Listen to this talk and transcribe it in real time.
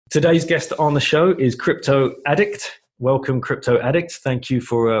Today's guest on the show is Crypto Addict. Welcome, Crypto Addict. Thank you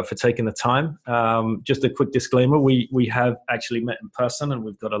for taking the time. Just a quick disclaimer: we have actually met in person, and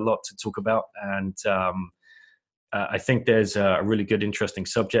we've got a lot to talk about. And I think there's a really good, interesting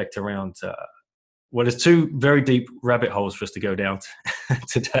subject around. Well, there's two very deep rabbit holes for us to go down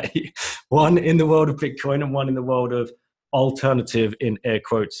today. One in the world of Bitcoin, and one in the world of alternative, in air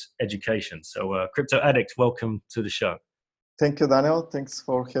quotes, education. So, Crypto Addict, welcome to the show. Thank you, Daniel. Thanks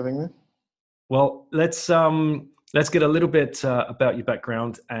for having me. Well, let's get a little bit about your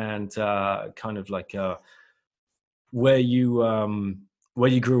background and kind of like where you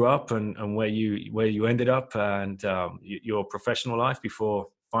grew up and where you ended up and your professional life before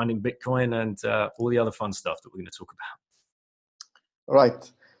finding Bitcoin and all the other fun stuff that we're going to talk about.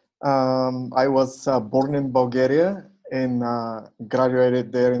 Right. I was born in Bulgaria and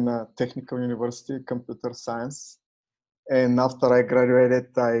graduated there in a technical university, computer science. And after I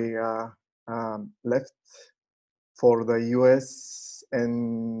graduated, I left for the US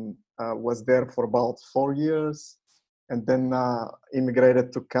and was there for about 4 years, and then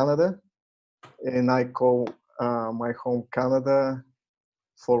immigrated to Canada. And I call my home Canada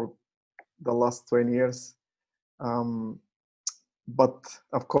for the last 20 years. But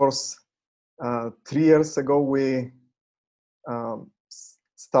of course, 3 years ago, we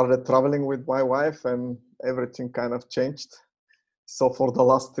started traveling with my wife, and everything kind of changed. So for the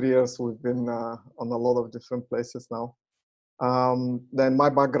last 3 years, we've been on a lot of different places now. Then my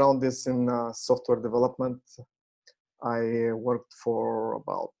background is in software development. I worked for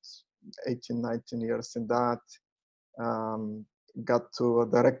about 18, 19 years in that. Got to a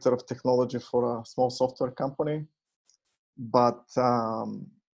director of technology for a small software company, but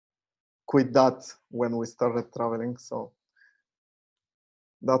quit that when we started traveling. So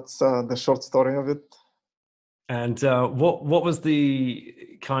that's the short story of it. And what was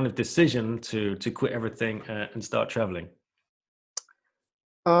the kind of decision to quit everything and start traveling?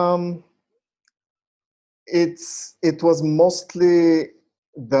 It was mostly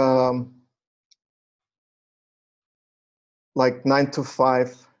the like 9 to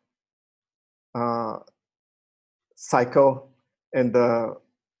 5 cycle and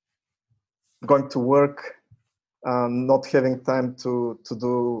going to work, not having time to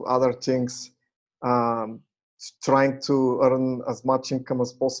do other things, trying to earn as much income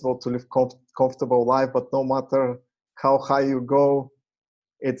as possible to live comfortable life, but no matter how high you go,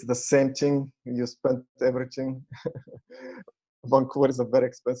 it's the same thing. You spend everything. Vancouver is a very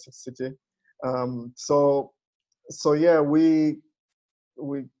expensive city. So yeah, we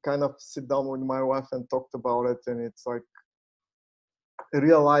kind of sit down with my wife and talked about it, and it's like I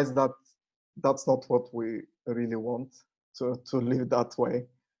realized that that's not what we really want to live that way.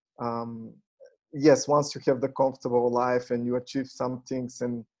 Yes, once you have the comfortable life and you achieve some things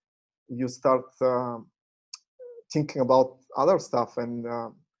and you start thinking about other stuff, and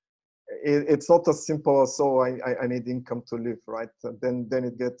it's not as simple as, oh, I need income to live, right? Then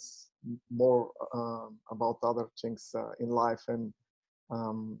it gets more about other things in life, and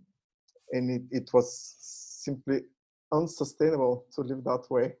it was simply unsustainable to live that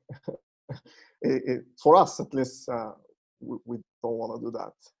way. For us, at least, we don't want to do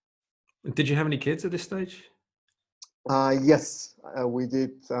that. Did you have any kids at this stage? Yes, we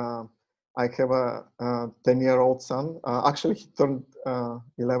did. I have a 10-year-old son. Actually, he turned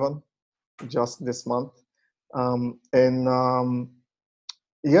 11 just this month.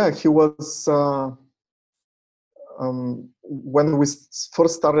 Yeah, he was, when we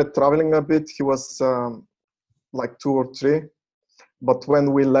first started traveling a bit, he was like 2 or 3. But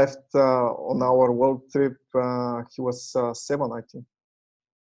when we left on our world trip, he was 7, I think.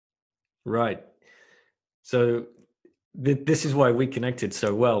 Right. So this is why we connected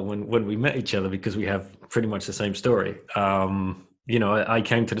so well when we met each other, because we have pretty much the same story. I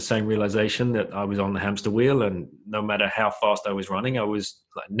came to the same realization that I was on the hamster wheel, and no matter how fast I was running, I was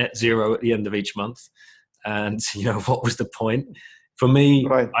like net zero at the end of each month. And, what was the point? For me,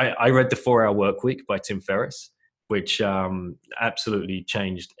 right. I read The 4-Hour Workweek by Tim Ferriss, which absolutely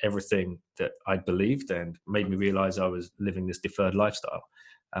changed everything that I believed and made me realize I was living this deferred lifestyle.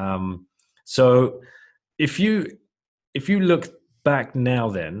 So if you look back now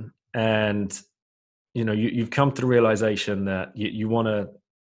then, and you've come to the realization that you want to,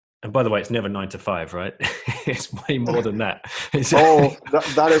 and by the way, it's never 9 to 5, right? It's way more than that.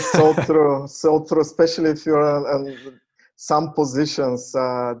 That is so true. So true, especially if you're in some positions,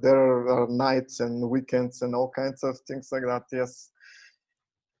 there are nights and weekends and all kinds of things like that. Yes.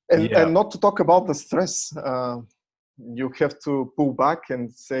 And not to talk about the stress, you have to pull back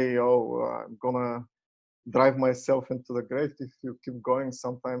and say, I'm gonna drive myself into the grave if you keep going.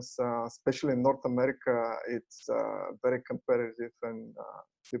 Sometimes, especially in North America, it's very competitive, and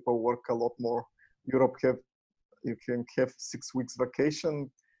people work a lot more. Europe you can have 6 weeks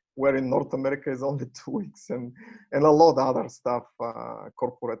vacation, where in North America is only 2 weeks, and a lot of other stuff.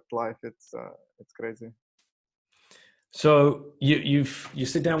 Corporate life, it's crazy. So you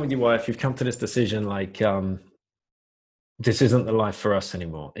sit down with your wife. You've come to this decision, like this isn't the life for us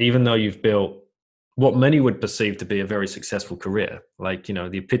anymore. Even though you've built what many would perceive to be a very successful career, like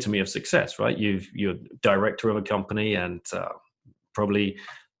the epitome of success, right? You're director of a company and probably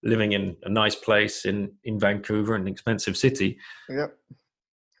living in a nice place in Vancouver, an expensive city. Yeah.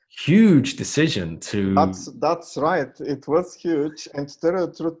 Huge decision to. That's right. It was huge, and to tell you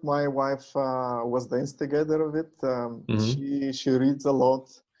the truth, my wife was the instigator of it. She reads a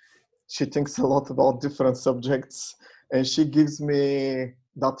lot. She thinks a lot about different subjects, and she gives me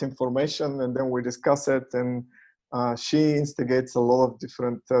that information, and then we discuss it. And she instigates a lot of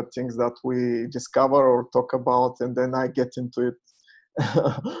different things that we discover or talk about, and then I get into it.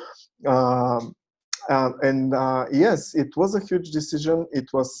 Yes, it was a huge decision.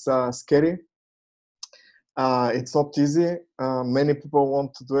 It was scary. It's not easy. Many people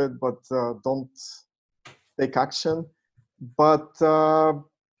want to do it, but don't take action. But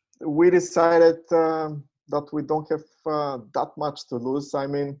we decided that we don't have that much to lose. I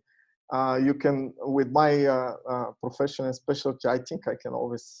mean, you can, with my profession and specialty, I think I can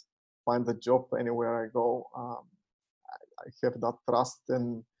always find a job anywhere I go. I have that trust,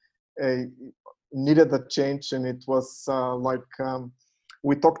 and needed a change. And it was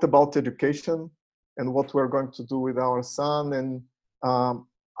we talked about education and what we're going to do with our son. And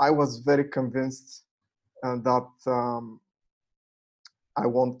I was very convinced that I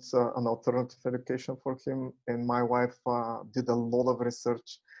want an alternative education for him. And my wife did a lot of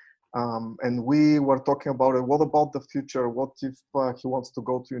research. And we were talking about it. What about the future? What if he wants to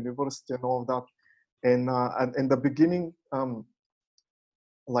go to university and all of that? And in the beginning,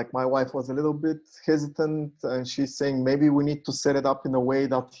 like my wife was a little bit hesitant, and she's saying maybe we need to set it up in a way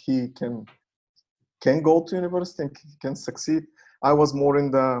that he can go to university and can succeed. I was more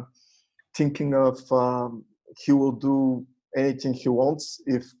in the thinking of he will do anything he wants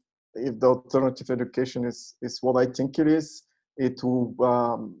if the alternative education is what I think it is. It will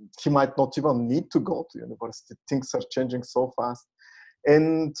he might not even need to go to university. Things are changing so fast.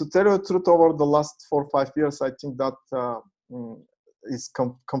 And to tell you the truth, over the last 4 or 5 years, I think that is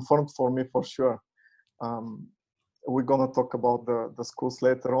confirmed for me for sure. We're gonna talk about the schools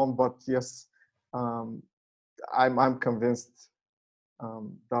later on, but yes, I'm convinced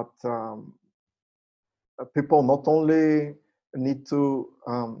that people not only need to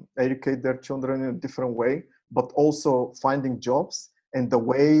educate their children in a different way, but also finding jobs, and the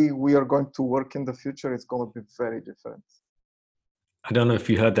way we are going to work in the future is going to be very different. I don't know if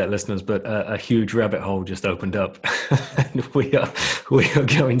you heard that, listeners, but a huge rabbit hole just opened up. And we are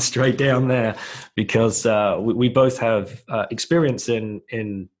going straight down there because we both have experience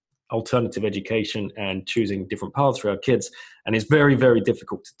in alternative education and choosing different paths for our kids. And it's very, very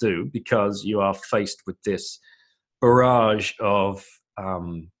difficult to do because you are faced with this barrage of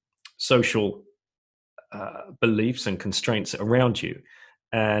social beliefs and constraints around you.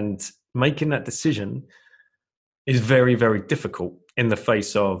 And making that decision is very, very difficult in the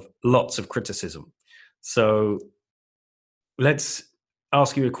face of lots of criticism. So let's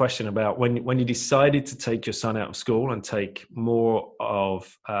ask you a question about when you decided to take your son out of school and take more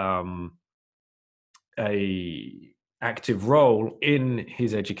of a active role in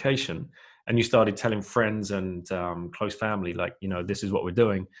his education, and you started telling friends and close family, like, this is what we're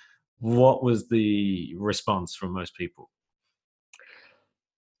doing. What was the response from most people?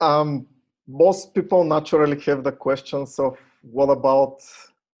 Most people naturally have the questions of what about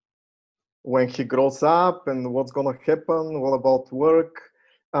when he grows up and what's going to happen? What about work?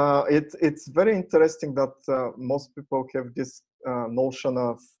 It's very interesting that most people have this notion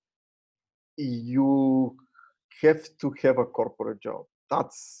of you have to have a corporate job.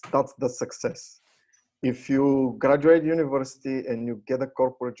 That's the success. If you graduate university and you get a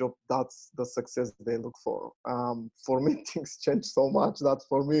corporate job, that's the success they look for. For me, things change so much that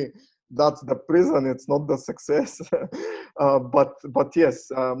for me, that's the prison. It's not the success. But yes,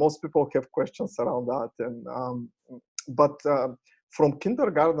 most people have questions around that. And but from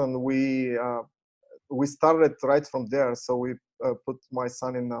kindergarten, we started right from there. So we put my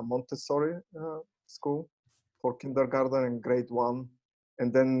son in a Montessori school for kindergarten and grade 1,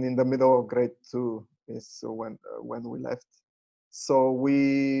 and then in the middle of grade 2 is when we left. So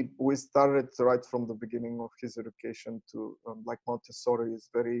we started right from the beginning of his education to like Montessori is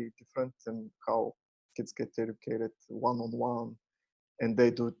very different, and how kids get educated one-on-one, and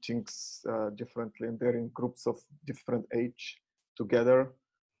they do things differently, and they're in groups of different age together.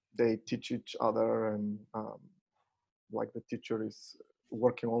 They teach each other, and like the teacher is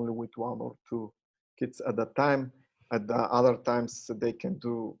working only with one or two kids at a time. At the other times, they can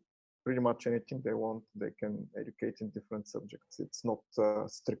do pretty much anything they want. They can educate in different subjects. It's not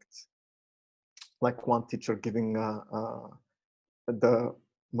strict, like one teacher giving the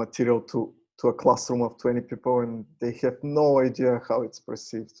material to a classroom of 20 people, and they have no idea how it's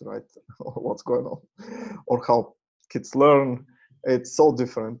perceived, right? Or what's going on, or how kids learn. It's so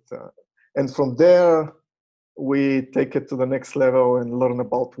different. And from there, we take it to the next level and learn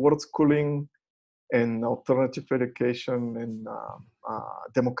about world schooling and alternative education and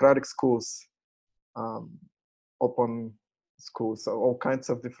democratic schools, open schools. So all kinds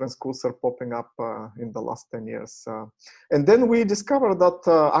of different schools are popping up in the last 10 years. And then we discovered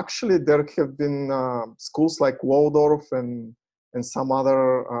that actually there have been schools like Waldorf and some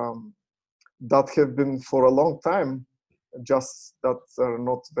other that have been for a long time, just that are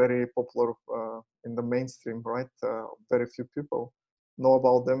not very popular in the mainstream, right? Very few people know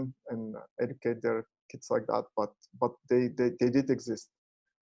about them and educate their kids like that, but they did exist.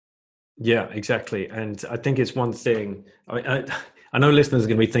 Yeah, exactly. And I think it's one thing. I know listeners are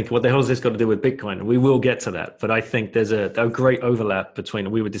going to be thinking, what the hell has this got to do with Bitcoin? We will get to that. But I think there's a great overlap between,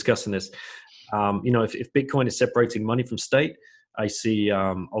 we were discussing this, if Bitcoin is separating money from state, I see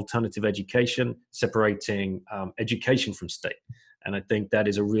alternative education separating education from state. And I think that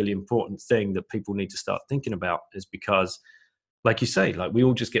is a really important thing that people need to start thinking about, is because, like you say, like we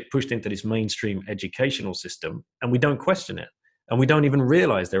all just get pushed into this mainstream educational system and we don't question it. And we don't even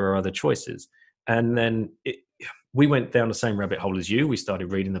realize there are other choices. And then we went down the same rabbit hole as you. We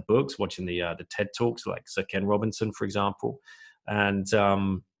started reading the books, watching the TED Talks, like Sir Ken Robinson, for example, and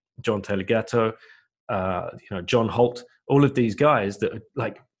John Taylor Gatto, John Holt, all of these guys that are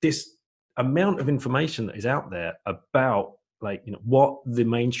like this amount of information that is out there about what the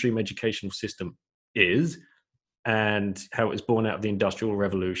mainstream educational system is, and how it was born out of the Industrial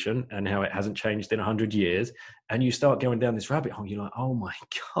Revolution and how it hasn't changed in 100 years. And you start going down this rabbit hole, you're like, oh my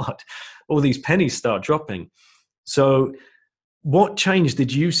God, all these pennies start dropping. So what change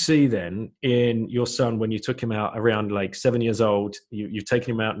did you see then in your son when you took him out around like 7 years old? You've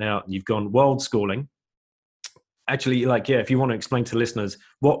taken him out now, you've gone world schooling. Actually, if you want to explain to listeners,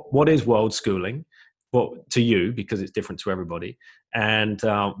 what is world schooling? What to you, because it's different to everybody, and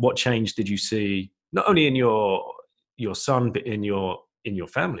what change did you see not only in your son, but in your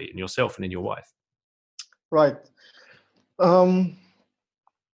family, in yourself, and in your wife? Right.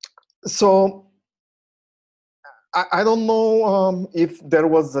 So I don't know if there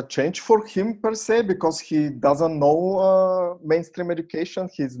was a change for him per se, because he doesn't know mainstream education.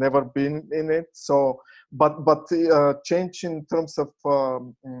 He's never been in it. So, but change in terms of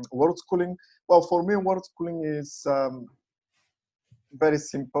world schooling. Well, for me, world schooling is very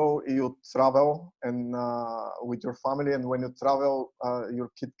simple. You travel and with your family, and when you travel, your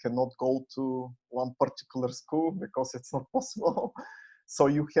kid cannot go to one particular school because it's not possible. So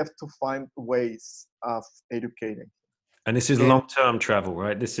you have to find ways of educating. And this is long-term travel,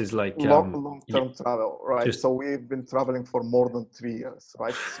 right? This is like long-term travel, right? So we've been traveling for more than 3 years,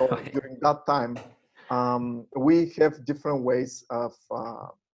 right? So during that time, we have different ways of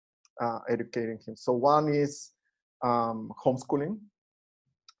educating him. So one is homeschooling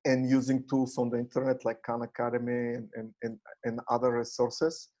and using tools on the internet like Khan Academy and other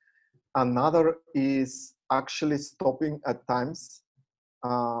resources. Another is actually stopping at times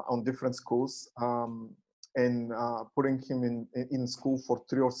on different schools and putting him in school for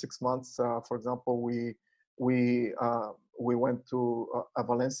 3 or 6 months. For example, we went to a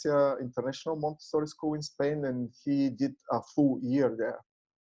Valencia International Montessori School in Spain, and he did a full year there.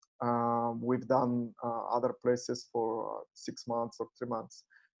 We've done other places for 6 months or 3 months,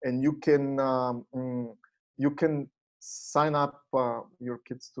 and you can sign up your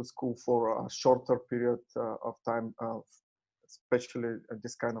kids to school for a shorter period of time, especially at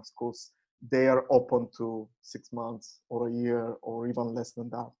this kind of schools. They are open to 6 months or a year or even less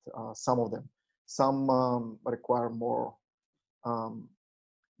than that. Some of them, some require more.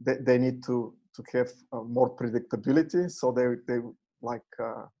 They need to have more predictability, so they like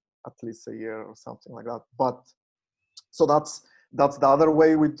at least a year or something like that. But so that's the other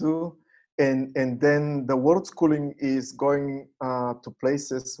way we do. And then the world schooling is going to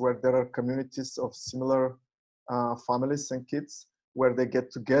places where there are communities of similar families and kids, where they get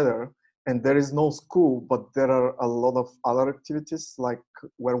together. And there is no school, but there are a lot of other activities, like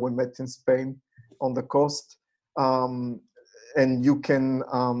where we met in Spain on the coast. and you can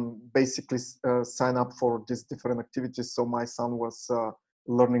basically sign up for these different activities. So my son was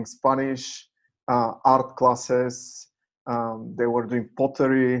learning Spanish, art classes. They were doing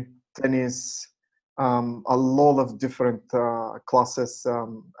pottery, tennis, a lot of different classes,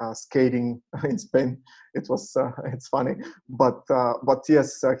 skating in Spain. It was it's funny, but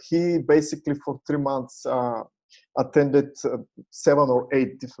yes, he basically for 3 months attended 7 or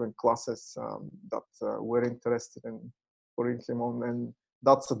 8 different classes that were interested in putting him on, and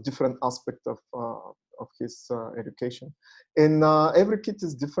that's a different aspect of his education. And every kid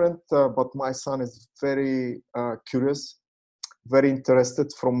is different, but my son is very curious, very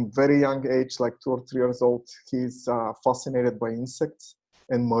interested from very young age, like 2 or 3 years old. He's fascinated by insects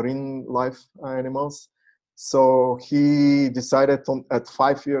and marine life animals. So he decided at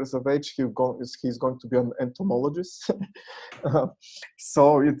 5 years of age, he's going to be an entomologist.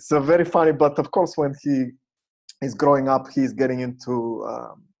 So it's very funny, but of course, when he is growing up, he's getting into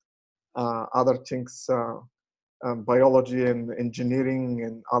other things, biology and engineering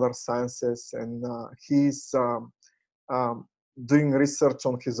and other sciences, and he's doing research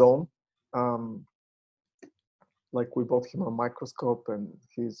on his own. Like we bought him a microscope, and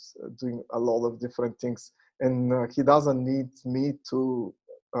he's doing a lot of different things. And he doesn't need me to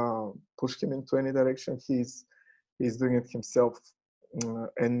push him into any direction. He's doing it himself,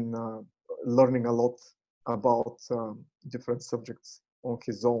 and learning a lot about different subjects on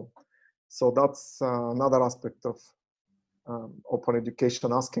his own. So that's another aspect of open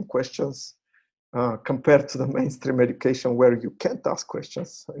education, asking questions, compared to the mainstream education where you can't ask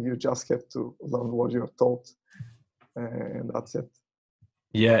questions. You just have to learn what you're taught, and that's it.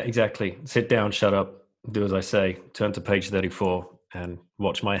 Yeah, exactly. Sit down, shut up, do as I say, turn to page 34 and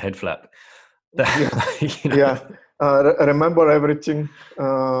watch my head flap. Yeah. Remember everything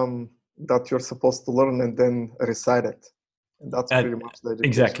that you're supposed to learn, and then recite it. And that's pretty much the education.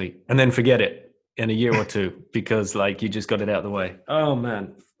 Exactly. And then forget it in a year or two because like you just got it out of the way. Oh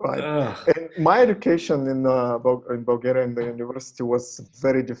man. Right. And my education in Bulgaria in the university was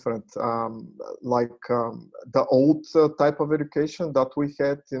very different. The old type of education that we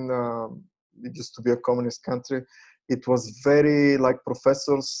had it used to be a communist country. It was very like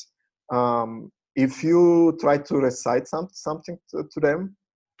professors. If you try to recite something to them,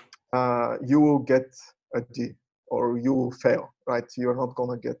 you will get a D or you will fail, right? You're not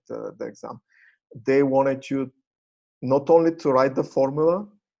going to get the exam. They wanted you not only to write the formula,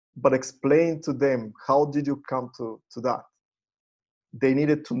 but explain to them how did you come to that. They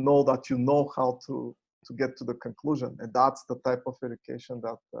needed to know that you know how to get to the conclusion, and that's the type of education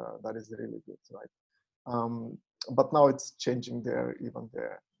that is really good, right? But now it's changing there.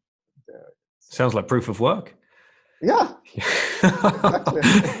 Sounds like proof of work. Yeah. Exactly.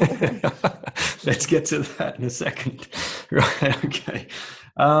 Let's get to that in a second. Right. Okay.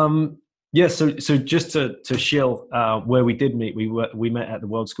 Yeah. So just to shill where we did meet, we met at the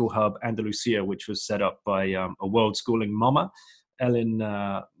World School Hub Andalusia, which was set up by a world schooling mama, Ellen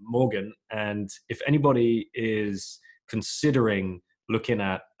Morgan. And if anybody is considering looking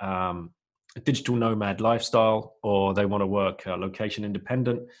at a digital nomad lifestyle, or they want to work location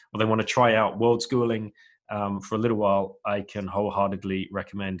independent, or they want to try out world schooling for a little while, I can wholeheartedly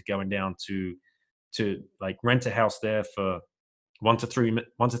recommend going down to like rent a house there for 1 to 3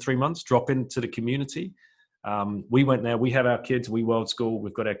 months, drop into the community. We went there. We have our kids. We world school.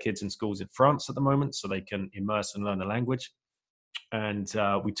 We've got our kids in schools in France at the moment, so they can immerse and learn the language. And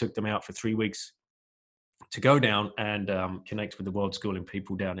we took them out for 3 weeks to go down and connect with the world schooling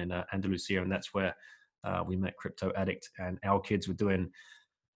people down in Andalusia. And that's where we met Crypto Addict, and our kids were doing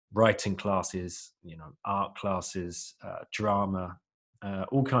writing classes, art classes, drama,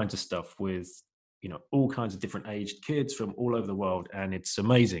 all kinds of stuff with, all kinds of different aged kids from all over the world. And it's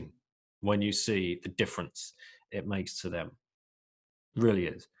amazing when you see the difference it makes to them. It really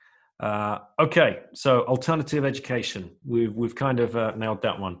is. Okay, so alternative education. We've kind of nailed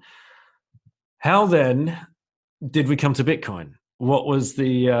that one. How then did we come to Bitcoin? What was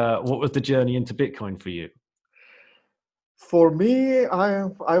the journey into Bitcoin for you? For me,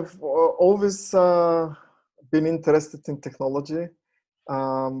 I've always been interested in technology.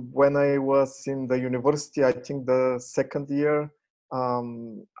 When I was in the university, I think the second year,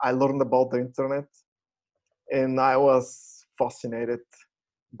 I learned about the internet, and I was fascinated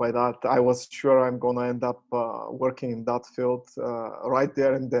by that. I was sure I'm gonna end up working in that field right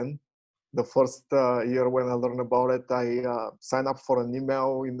there and then. The first year when I learned about it, I signed up for an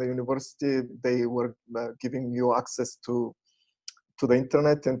email in the university. They were giving you access to the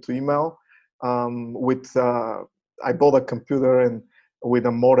internet and to email. I bought a computer, and with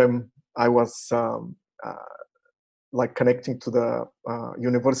a modem, I was like connecting to the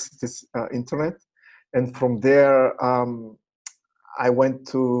university's internet. And from there, I went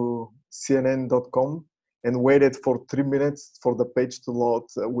to CNN.com and waited for 3 minutes for the page to load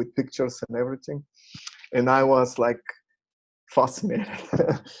with pictures and everything. And I was like fascinated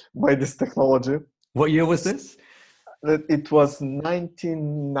by this technology. What year was this? It was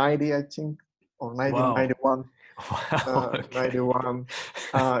 1990, I think, or Wow. 1991. Wow. Okay. 91.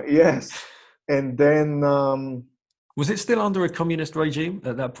 Yes. And then, Was it still under a communist regime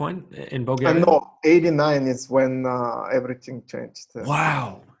at that point in Bulgaria? no, 89 is when everything changed.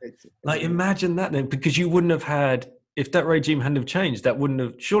 Wow. 89. Imagine that then, because you wouldn't have had, if that regime hadn't have changed,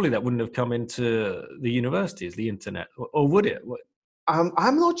 surely that wouldn't have come into the universities, the internet, or would it?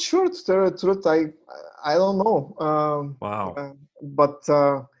 I'm not sure, to tell the truth. I don't know. Wow. But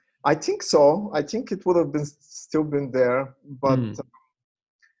I think so. I think it would have still been there. But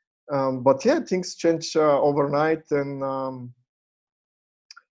yeah, things change overnight, and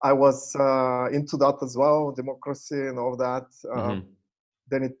I was into that as well, democracy and all that.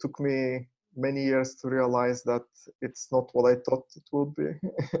 Then it took me many years to realize that it's not what I thought it would be.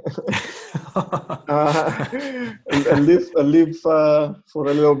 live for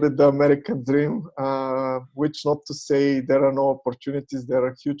a little bit the American dream, which, not to say there are no opportunities. There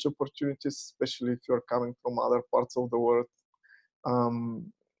are huge opportunities, especially if you're coming from other parts of the world.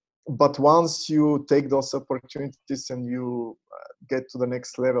 But once you take those opportunities and you get to the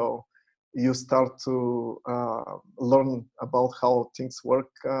next level, you start to learn about how things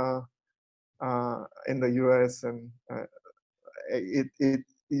work in the US, and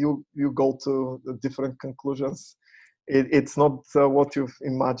you go to the different conclusions. It's not what you've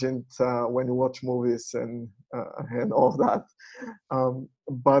imagined when you watch movies and all that.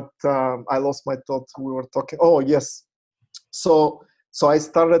 But I lost my thought. We were talking. Oh yes, so I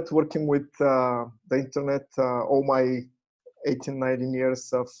started working with the internet. All my 18, 19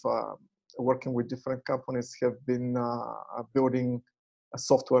 years of working with different companies have been building a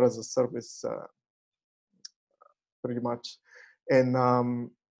software as a service, pretty much. And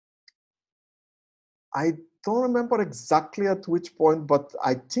I don't remember exactly at which point, but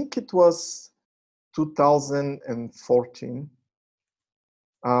I think it was 2014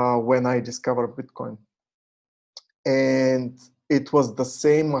 when I discovered Bitcoin. And it was the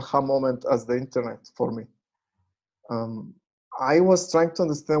same aha moment as the internet for me. I was trying to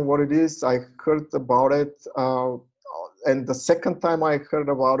understand what it is. I heard about it. And the second time I heard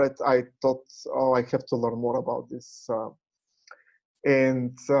about it, I thought, oh, I have to learn more about this.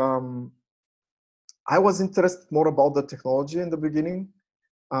 And I was interested more about the technology in the beginning.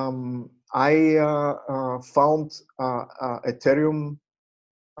 I found Ethereum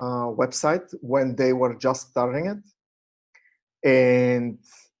website when they were just starting it, and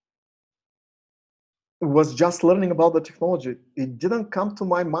was just learning about the technology. It didn't come to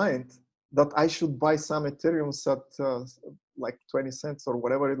my mind that I should buy some Ethereum at like 20 cents or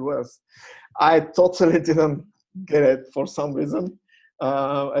whatever it was. I totally didn't get it for some reason.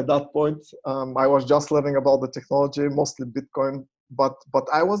 At that point, I was just learning about the technology, mostly Bitcoin, but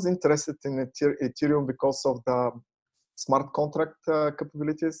I was interested in Ethereum because of the smart contract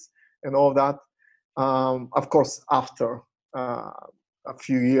capabilities and all that. Of course, after a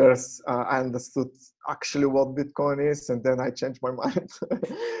few years, I understood actually what Bitcoin is, and then I changed my mind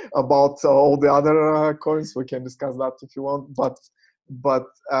about all the other coins. We can discuss that if you want, but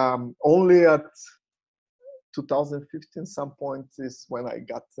only at 2015 some point is when I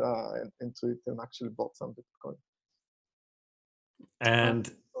got into it and actually bought some Bitcoin. And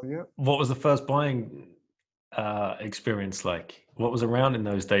so, yeah. What was the first buying experience like? What was around in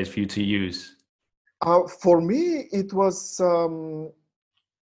those days for you to use? For me, it was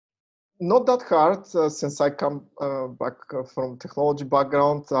not that hard since I come back from technology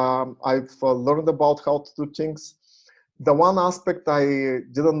background. I've learned about how to do things. The one aspect I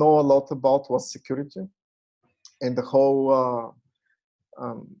didn't know a lot about was security and the whole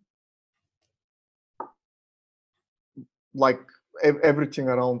like everything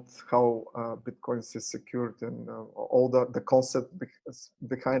around how Bitcoin is secured and all the concept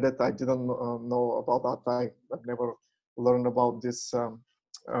behind it. I didn't know about that. I've never learned about this.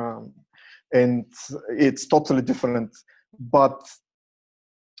 And it's totally different. But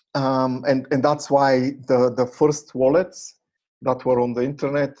and that's why the first wallets that were on the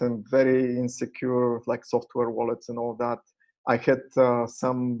internet and very insecure, like software wallets and all that, I had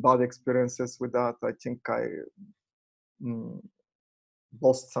some bad experiences with that. I think I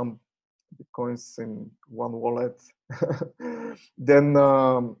lost some Bitcoins in one wallet. Then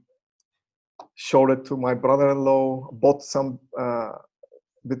showed it to my brother-in-law, bought some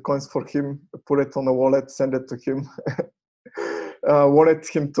Bitcoins for him, put it on a wallet, send it to him. Wanted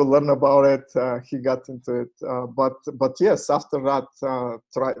him to learn about it. He got into it. But yes, after that,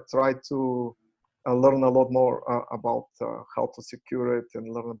 try to learn a lot more about how to secure it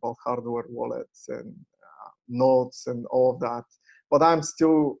and learn about hardware wallets and nodes and all of that. But I'm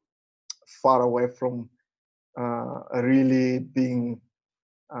still far away from really being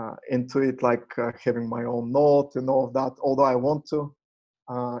into it, like having my own node and all of that. Although I want to,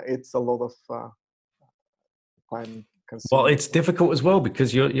 it's a lot of time consuming. Well, it's difficult as well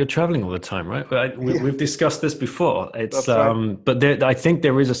because you're traveling all the time, right? We've discussed this before. It's right. But I think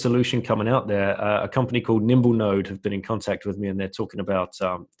there is a solution coming out there. A company called Nimblenode have been in contact with me, and they're talking about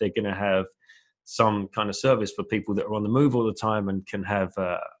they're going to have some kind of service for people that are on the move all the time and can have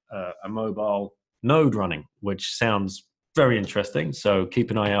a mobile node running, which sounds very interesting. So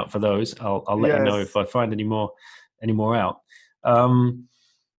keep an eye out for those. I'll let you know Yes. if I find any more out.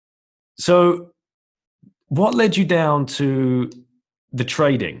 So what led you down to the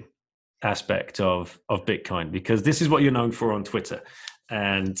trading aspect of Bitcoin? Because this is what you're known for on Twitter,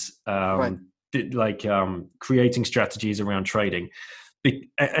 and Right. creating strategies around trading.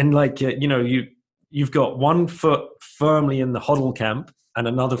 And you've got one foot firmly in the hodl camp and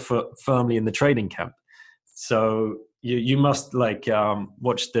another foot firmly in the trading camp. So you must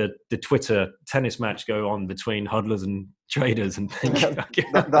watch the Twitter tennis match go on between hodlers and traders and think, okay.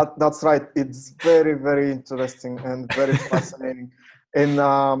 That's right. It's very, very interesting and very fascinating. And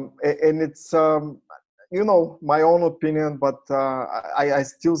it's my own opinion, but I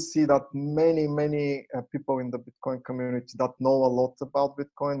still see that many people in the Bitcoin community that know a lot about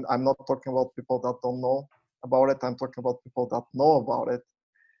Bitcoin. I'm not talking about people that don't know about it. I'm talking about people that know about it.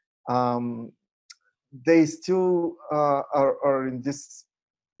 They still are in this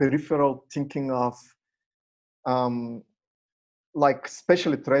peripheral thinking of like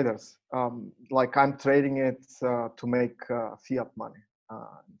especially traders, like I'm trading it to make fiat money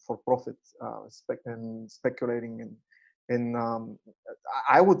for profit, and speculating in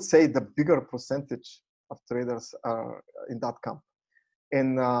I would say the bigger percentage of traders are in that camp,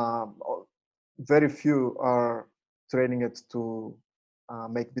 and very few are trading it to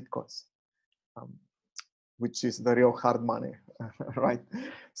make Bitcoins, which is the real hard money, right?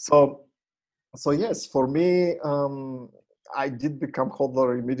 So yes, for me, I did become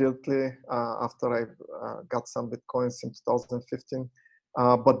hodler immediately after I got some Bitcoins in 2015.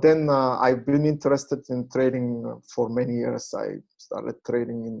 But then I've been interested in trading for many years. I started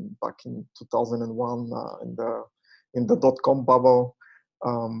trading back in 2001 in the dot-com bubble.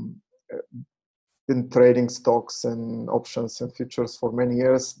 Been trading stocks and options and futures for many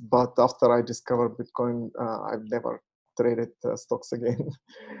years. But after I discovered Bitcoin, I've never traded stocks again.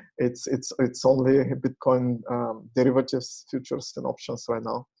 It's only Bitcoin derivatives, futures, and options right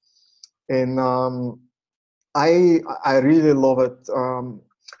now, and I really love it.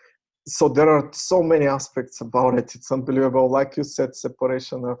 So there are so many aspects about it. It's unbelievable. Like you said,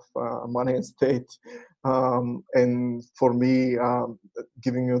 separation of money and state, and for me,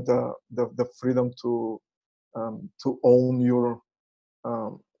 giving you the freedom to own your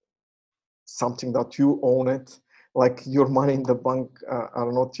something that you own it, like your money in the bank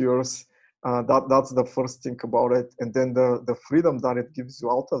are not yours. That's the first thing about it, and then the freedom that it gives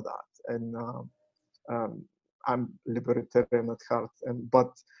you out of that. And I'm libertarian at heart,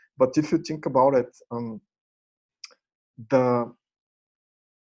 but if you think about it,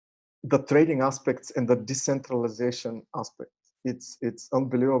 the trading aspects and the decentralization aspect, it's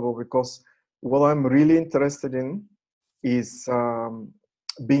unbelievable, because what I'm really interested in is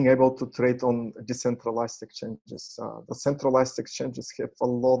being able to trade on decentralized exchanges. The centralized exchanges have a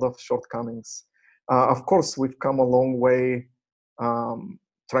lot of shortcomings. Of course, we've come a long way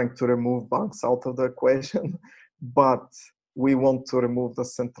trying to remove banks out of the equation, but we want to remove the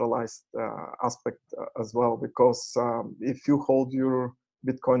centralized aspect as well, because if you hold your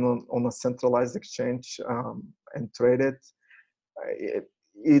Bitcoin on a centralized exchange and trade it,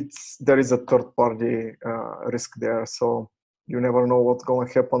 there is a third party risk there. So you never know what's going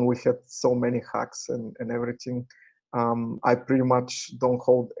to happen. We had so many hacks and everything. I pretty much don't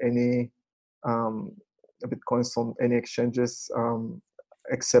hold any Bitcoins on any exchanges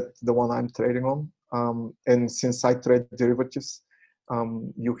except the one I'm trading on. And since I trade derivatives,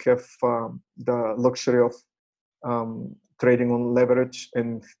 you have the luxury of trading on leverage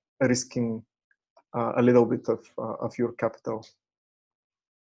and risking a little bit of your capital.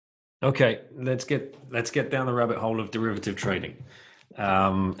 Okay, let's get down the rabbit hole of derivative trading,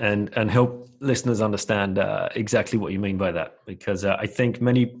 and help listeners understand exactly what you mean by that. Because I think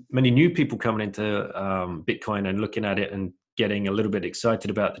many new people coming into Bitcoin and looking at it and getting a little bit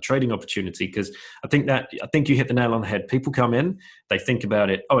excited about the trading opportunity, because I think you hit the nail on the head. People come in, they think about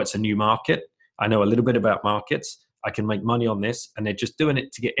it. Oh, it's a new market. I know a little bit about markets. I can make money on this, and they're just doing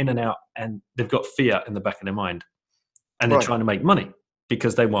it to get in and out, and they've got fiat in the back of their mind, and they're Right. trying to make money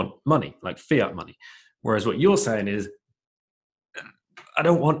because they want money, like fiat money. Whereas what you're saying is, I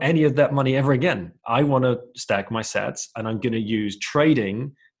don't want any of that money ever again. I want to stack my sats, and I'm going to use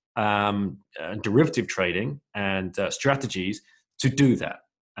trading, derivative trading, and strategies to do that.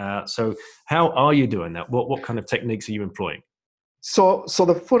 So, how are you doing that? What kind of techniques are you employing? So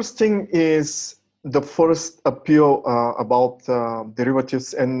the first thing is the first appeal about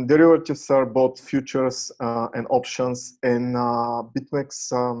derivatives, and derivatives are both futures and options. And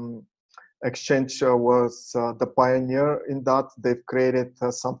BitMEX exchange was the pioneer in that. They've created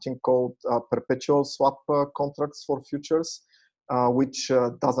something called perpetual swap contracts for futures, which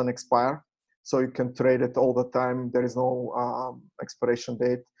doesn't expire. So you can trade it all the time. There is no expiration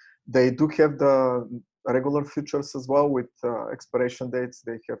date. They do have the regular futures as well with expiration dates.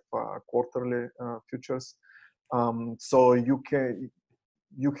 They have quarterly futures. So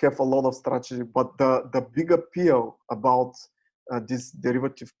you have a lot of strategy, but the big appeal about these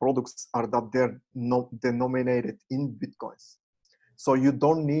derivative products are that they're not denominated in Bitcoins. So you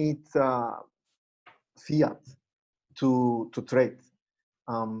don't need fiat to trade.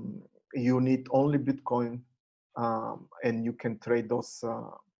 You need only Bitcoin, and you can trade those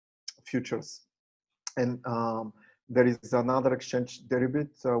futures. And there is another exchange,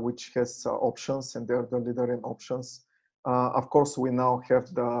 Deribit, which has options, and they're the leader in options. Of course, we now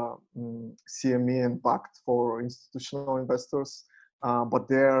have the CME and BACT for institutional investors, but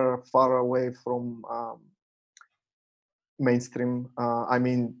they're far away from mainstream. I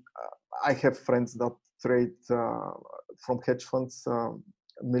mean, I have friends that trade from hedge funds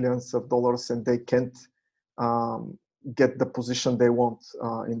millions of dollars, and they can't get the position they want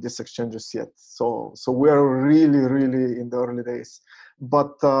in these exchanges yet. So we're really in the early days.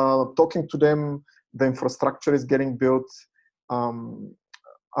 But talking to them, the infrastructure is getting built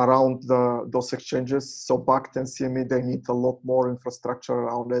around those exchanges. So BACT and CME, they need a lot more infrastructure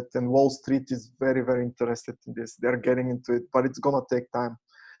around it. And Wall Street is very interested in this. They're getting into it, but it's gonna take time.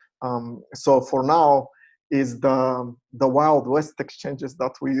 So for now, is the Wild West exchanges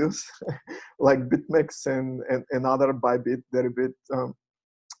that we use, like BitMEX and other Bybit, Deribit.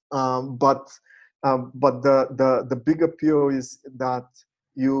 But the big appeal is that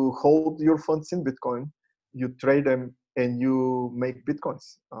you hold your funds in Bitcoin, you trade them, and you make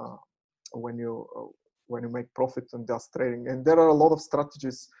Bitcoins when you make profit on just trading. And there are a lot of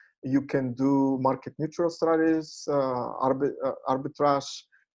strategies. You can do market neutral strategies, arbitrage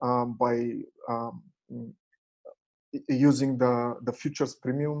by using the futures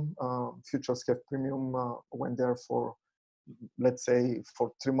premium. Futures have premium when they're for, let's say,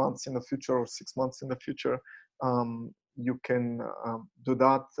 for 3 months in the future or 6 months in the future. You can do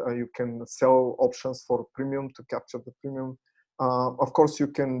that. You can sell options for premium to capture the premium. Of course, you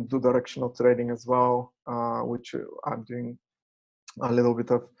can do directional trading as well, which I'm doing a little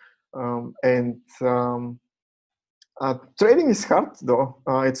bit of. Trading is hard, though.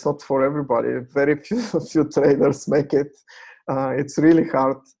 It's not for everybody. Very few traders make it. It's really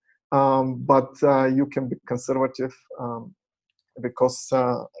hard, but you can be conservative because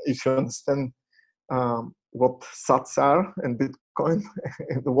if you understand what sats are and Bitcoin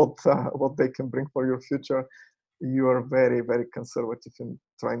and what they can bring for your future, you are very conservative in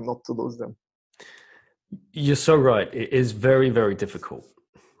trying not to lose them. You're so right. It is very difficult.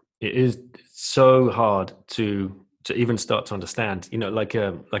 It is so hard to even start to understand. You know, like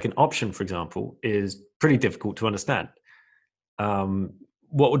an option, for example, is pretty difficult to understand.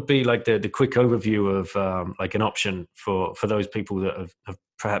 What would be like the quick overview of like an option for those people that have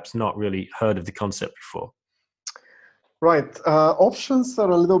perhaps not really heard of the concept before? Right. Options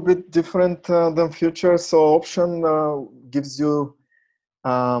are a little bit different than futures. So option gives you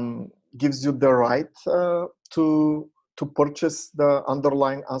the right to purchase the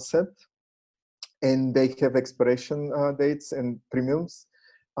underlying asset, and they have expiration dates and premiums.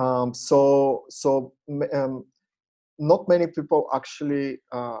 Not many people actually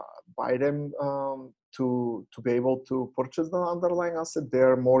buy them to be able to purchase the underlying asset.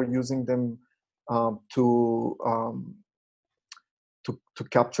 They're more using them to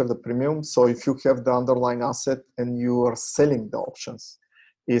capture the premium. So if you have the underlying asset and you are selling the options,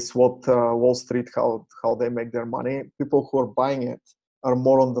 is what Wall Street, how they make their money. People who are buying it are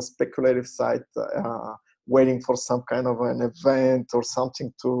more on the speculative side, waiting for some kind of an event or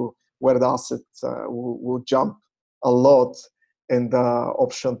something to where the asset will jump a lot and the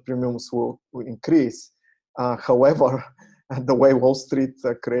option premiums will increase. However, the way Wall Street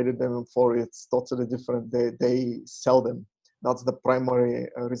created them for, it's totally different. They sell them. That's the primary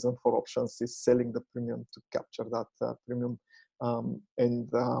reason for options, is selling the premium to capture that premium and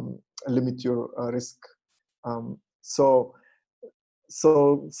limit your risk. So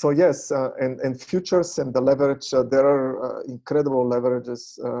yes, and futures and the leverage, there are incredible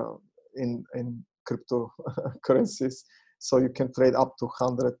leverages in cryptocurrencies. So you can trade up to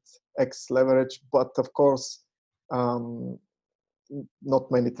 100x leverage, but of course,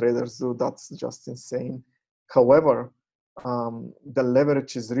 not many traders do. That's just insane. However, the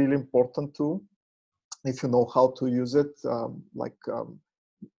leverage is really important too, if you know how to use it.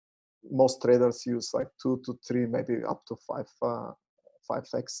 Most traders use like 2 to 3, maybe up to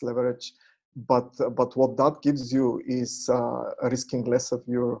 5x leverage. But what that gives you is risking less of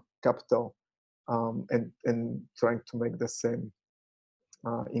your capital and trying to make the same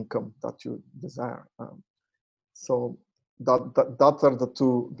income that you desire. So that are the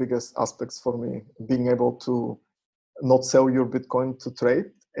two biggest aspects for me: being able to not sell your Bitcoin to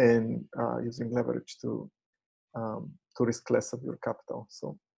trade, and using leverage to risk less of your capital.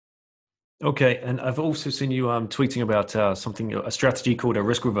 So. Okay, and I've also seen you tweeting about a strategy called a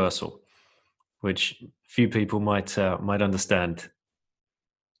risk reversal, which few people might understand.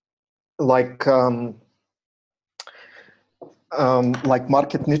 Like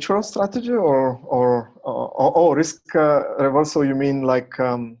market neutral strategy, or risk reversal? You mean like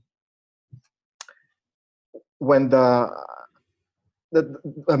when the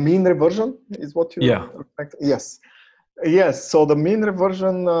mean reversion is what you? Yeah. Yes. Yes, so the mean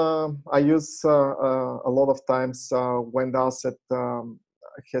reversion I use a lot of times when the asset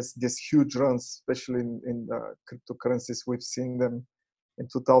has these huge runs, especially in the cryptocurrencies. We've seen them in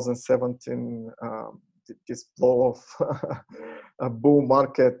 2017, this blow of a bull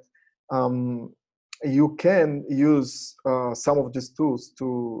market. You can use some of these tools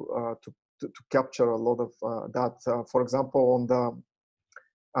to capture a lot of that. For example,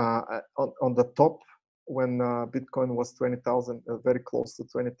 on the top, when Bitcoin was 20,000, very close to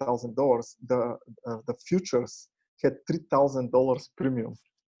 $20,000, the futures had $3,000 premium.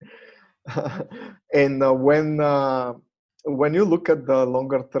 And when you look at the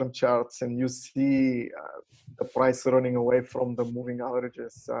longer term charts and you see the price running away from the moving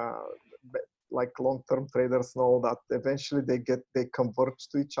averages, like long term traders know that eventually they converge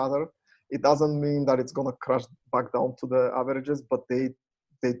to each other. It doesn't mean that it's gonna crash back down to the averages, but they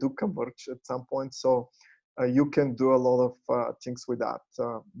do converge at some point. So you can do a lot of things with that,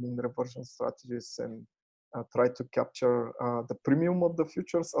 mean reversion strategies, and try to capture the premium of the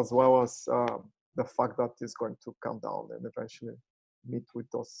futures, as well as the fact that it's going to come down and eventually meet with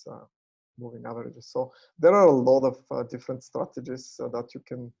those moving averages. So there are a lot of different strategies that you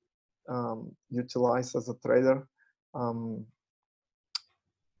can utilize as a trader.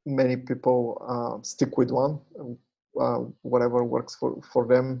 Many people stick with one. Whatever works for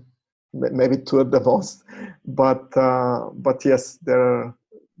them, maybe two at the most, but yes, there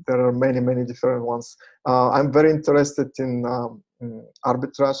are many different ones. I'm very interested in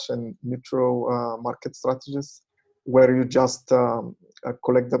arbitrage and neutral market strategies, where you just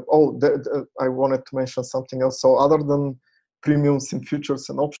collect the. I wanted to mention something else. So other than premiums in futures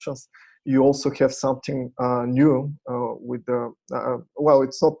and options, you also have something new with the, well,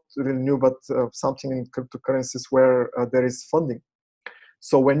 it's not really new, but something in cryptocurrencies where there is funding.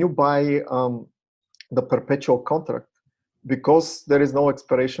 So when you buy the perpetual contract, because there is no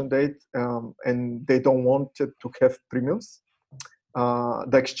expiration date and they don't want it to have premiums,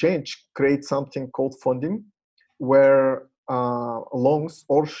 the exchange creates something called funding, where longs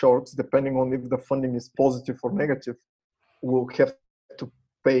or shorts, depending on if the funding is positive or negative, will have to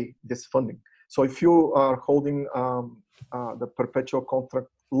pay this funding. So if you are holding the perpetual contract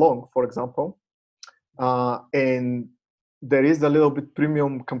long, for example, and there is a little bit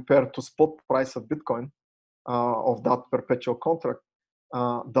premium compared to spot price of Bitcoin of that perpetual contract,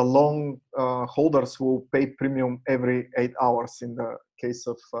 the long holders will pay premium every 8 hours in the case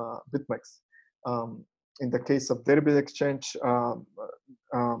of BitMEX. In the case of Deribit exchange,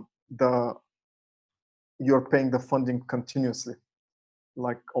 you're paying the funding continuously,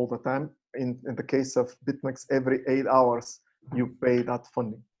 like all the time. In the case of BitMEX, every 8 hours you pay that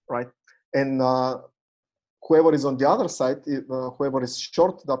funding, right? And whoever is on the other side, whoever is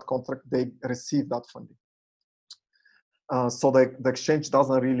short that contract, they receive that funding. So the exchange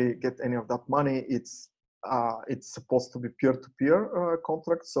doesn't really get any of that money. It's supposed to be peer-to-peer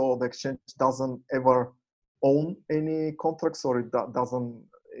contract, so the exchange doesn't ever own any contracts, or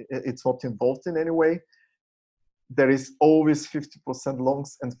it's not involved in any way. there is always 50%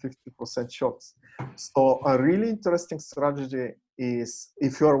 longs and 50% shorts. So a really interesting strategy is,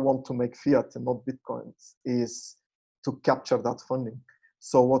 if you want to make fiat and not Bitcoins, is to capture that funding.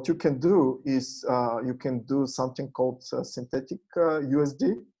 So what you can do is you can do something called synthetic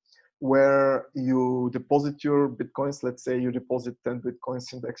USD, where you deposit your Bitcoins. Let's say you deposit 10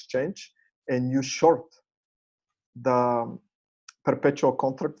 Bitcoins in the exchange and you short the perpetual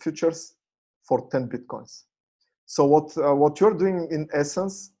contract futures for 10 Bitcoins. So what you're doing in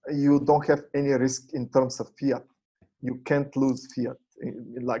essence, you don't have any risk in terms of fiat. You can't lose fiat,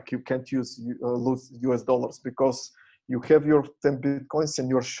 like you can't lose US dollars, because you have your 10 Bitcoins and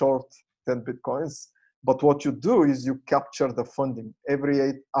you're short 10 Bitcoins. But what you do is you capture the funding. Every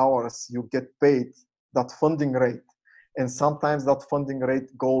 8 hours, you get paid that funding rate. And sometimes that funding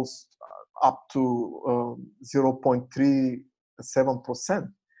rate goes up to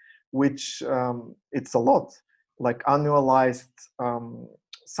 0.37%, which it's a lot. Like annualized,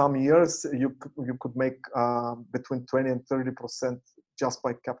 some years you could make between 20 and 30% just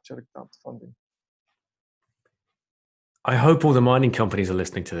by capturing that funding. I hope all the mining companies are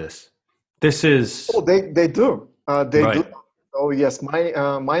listening to this. This is... Oh, they do. They right. do. Oh, yes.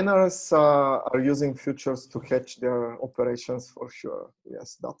 Miners are using futures to hedge their operations for sure.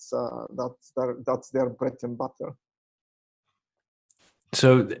 Yes, that's their bread and butter.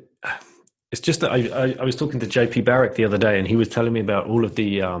 So it's just that I was talking to JP Barrick the other day, and he was telling me about all of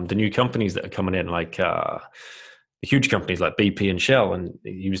the new companies that are coming in, like the huge companies like BP and Shell, and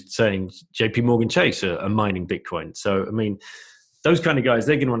he was saying JP Morgan Chase are mining Bitcoin. So I mean, those kind of guys,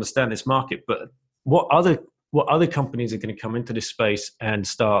 they're going to understand this market. But what other companies are going to come into this space and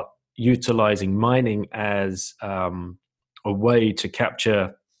start utilizing mining as a way to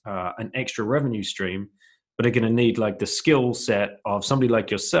capture an extra revenue stream? But are going to need like the skill set of somebody like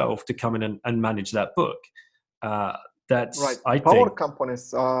yourself to come in and manage that book. That's right. Power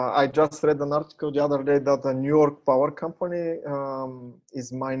companies. I just read an article the other day that a New York power company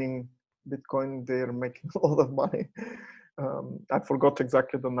is mining Bitcoin. They're making a lot of money. I forgot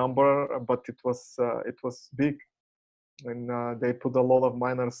exactly the number, but it was big, and they put a lot of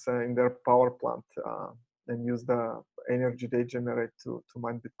miners in their power plant and use the energy they generate to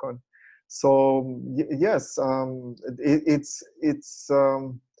mine Bitcoin. So yes, it's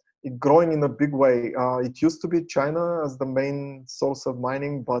growing in a big way. It used to be China as the main source of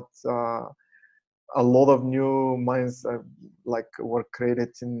mining, but a lot of new mines were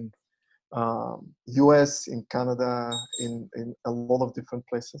created in US, in Canada, in a lot of different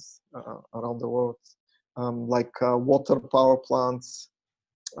places around the world, like water power plants,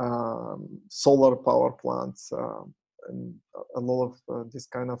 solar power plants, and a lot of this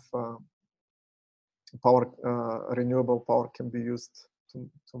kind of power, renewable power can be used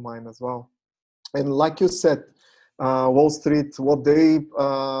to mine as well. And like you said, Wall Street, what they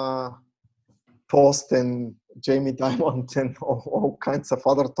post, and Jamie Dimon and all kinds of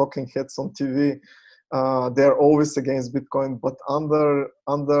other talking heads on TV, they're always against Bitcoin, but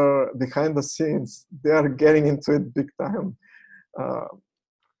behind the scenes, they are getting into it big time.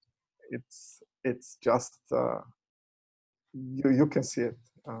 It's just you can see it.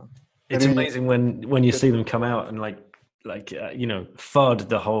 It's really amazing when you see them come out and FUD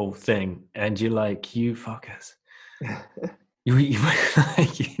the whole thing, and you're like, you fuckers.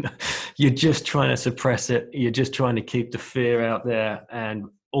 You're just trying to suppress it. You're just trying to keep the fear out there, and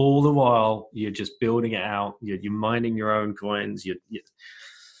all the while you're just building it out. You're mining your own coins.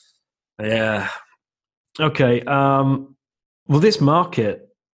 Yeah. Okay. Well, this market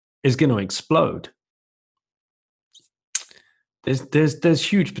is going to explode. There's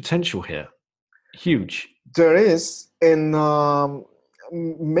huge potential here. Huge. There is, and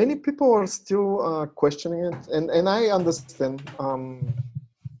many people are still questioning it, and I understand.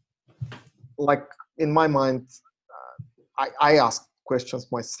 Like in my mind, I ask questions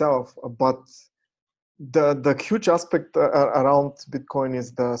myself, but the huge aspect around Bitcoin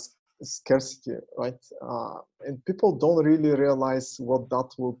is the scarcity, right? And people don't really realize what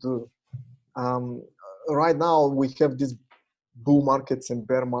that will do. Right now, we have these bull markets and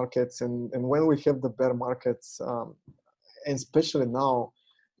bear markets, and when we have the bear markets, and especially now,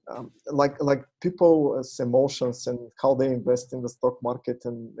 like people's emotions and how they invest in the stock market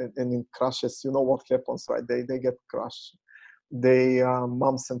and in crashes, you know what happens, right? They get crushed. They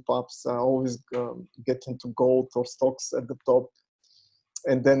moms and pops always get into gold or stocks at the top,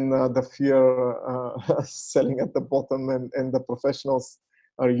 and then the fear selling at the bottom, and the professionals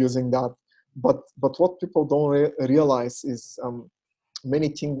are using that. But what people don't realize is many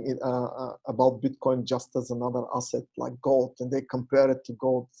things about Bitcoin just as another asset like gold, and they compare it to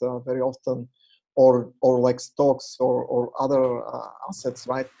gold very often. or like stocks or other assets,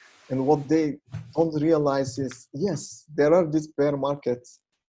 right? And what they don't realize is, yes, there are these bear markets,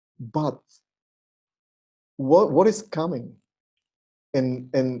 but what is coming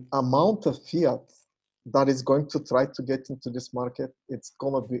in amount of fiat that is going to try to get into this market, it's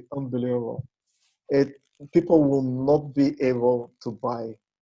gonna be unbelievable. It People will not be able to buy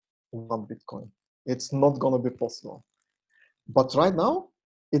one Bitcoin. It's not gonna be possible. But right now,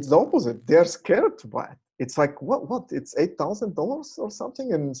 it's the opposite. They're scared to buy it. It's like what? It's $8,000 or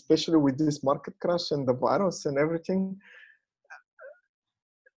something, and especially with this market crash and the virus and everything,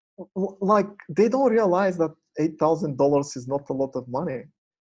 like they don't realize that $8,000 is not a lot of money,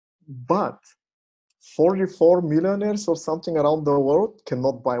 but 44 millionaires or something around the world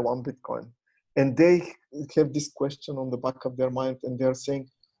cannot buy one Bitcoin. And they have this question on the back of their mind, and they're saying,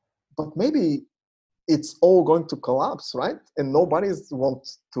 but maybe it's all going to collapse, right? And nobody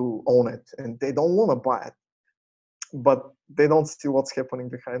wants to own it, and they don't want to buy it. But they don't see what's happening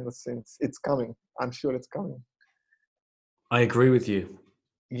behind the scenes. It's coming. I'm sure it's coming. I agree with you.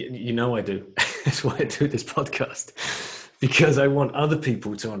 You know I do. That's why I do this podcast, because I want other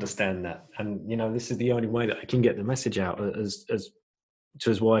people to understand that. And, you know, this is the only way that I can get the message out as to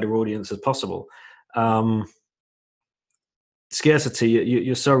as wide an audience as possible. Scarcity,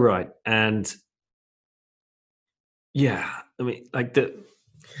 you're so right. And yeah, I mean, like as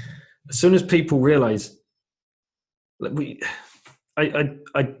soon as people realize, like an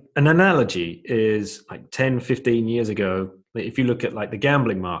analogy is like 10, 15 years ago, if you look at like the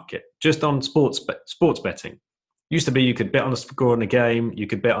gambling market, just on sports betting, used to be you could bet on a score in a game, you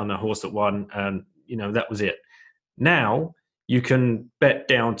could bet on a horse that won, and, you know, that was it. Now you can bet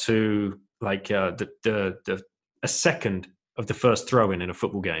down to like a second of the first throw in a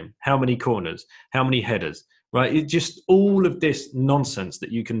football game, how many corners, how many headers, right? It's just all of this nonsense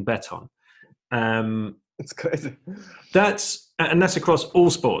that you can bet on. It's crazy. That's across all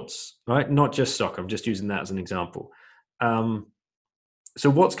sports, right? Not just soccer. I'm just using that as an example. So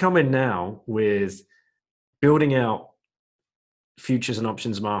what's coming now with building out futures and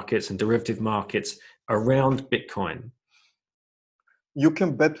options markets and derivative markets around Bitcoin? You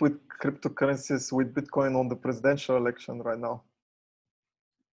can bet with cryptocurrencies with Bitcoin on the presidential election right now.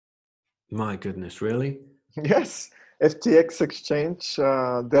 My goodness, really? Yes. FTX exchange.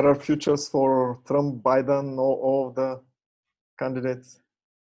 There are futures for Trump, Biden, all the candidates.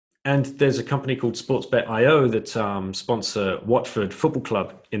 And there's a company called Sportsbet.io that sponsor Watford Football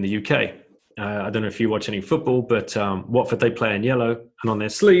Club in the UK. I don't know if you watch any football, but Watford, they play in yellow, and on their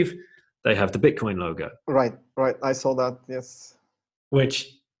sleeve, they have the Bitcoin logo. Right. I saw that, yes.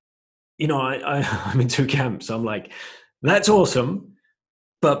 Which, you know, I'm in two camps. I'm like, that's awesome,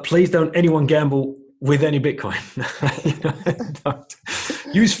 but please don't anyone gamble with any Bitcoin. Don't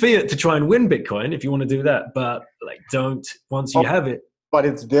use fiat to try and win Bitcoin if you want to do that, but like, don't, once you have it. But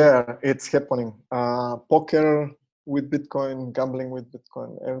it's there, it's happening. Poker with Bitcoin, gambling with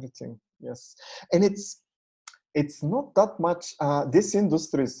Bitcoin, everything. Yes. And it's not that much, these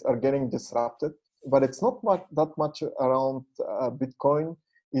industries are getting disrupted, but it's not that much around Bitcoin.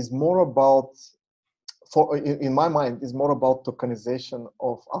 Is more about, in my mind, is more about tokenization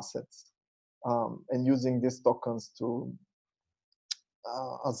of assets, and using these tokens to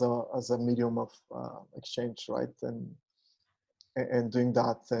as a medium of exchange, right? And doing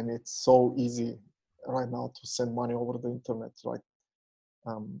that, and it's so easy right now to send money over the internet, right?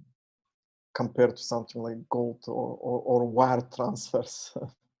 Compared to something like gold or wire transfers.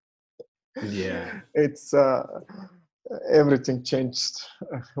 Yeah, It's everything changed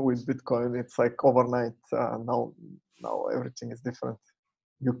with Bitcoin. It's like overnight. Now everything is different.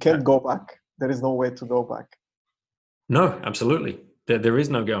 You can't go back. There is no way to go back. no, absolutely. There is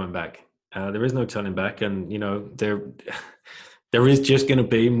no going back. There is no turning back, and, you know, there is just going to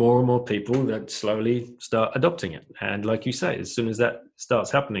be more and more people that slowly start adopting it. And like you say, as soon as that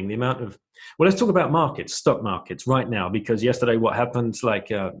starts happening, the amount of, well, let's talk about markets, stock markets right now, because yesterday what happened, like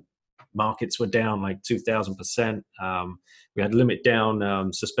markets were down like 2,000%. We had limit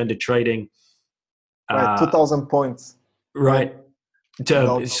down, suspended trading. Right, 2,000 points. Right.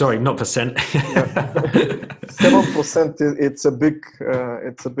 Sorry, not percent. 7%. It's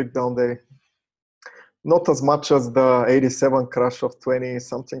a big down day. Not as much as the 87 crash of 20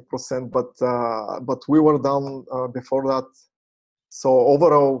 something percent, but we were down before that. So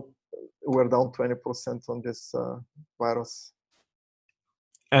overall, we're down 20% on this virus.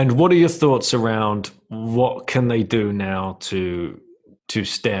 And what are your thoughts around what can they do now to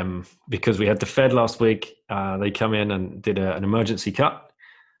stem? Because we had the Fed last week. They come in and did an emergency cut.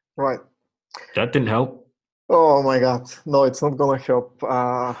 Right. That didn't help. Oh my God. No, it's not going to help.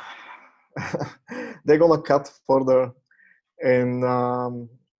 they're gonna cut further. And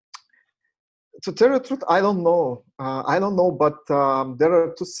to tell you the truth, I don't know. I don't know, but there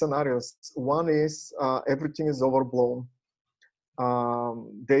are two scenarios. One is everything is overblown.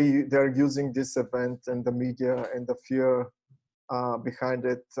 They're using this event and the media and the fear behind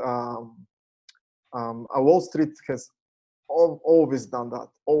it. Wall Street has always done that,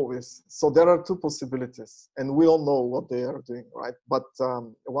 always. So there are two possibilities, and we don't know what they are doing, right? But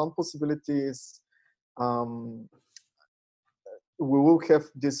one possibility is we will have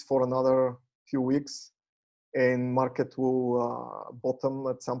this for another few weeks, and market will bottom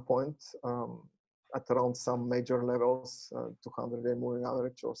at some point at around some major levels, 200-day moving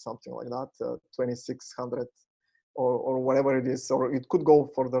average or something like that, 2600 or whatever it is, or it could go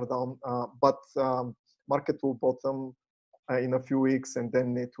further down. But market will bottom in a few weeks, and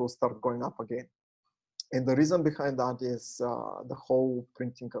then it will start going up again. And the reason behind that is the whole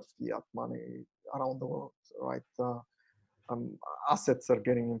printing of fiat money around the world, right? Assets are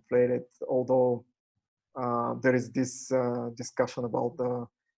getting inflated, although there is this discussion about the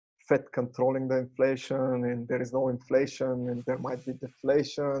Fed controlling the inflation, and there is no inflation, and there might be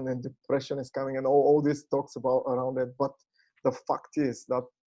deflation, and depression is coming, and all these talks about around it. But the fact is that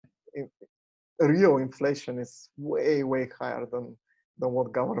real inflation is way, way higher than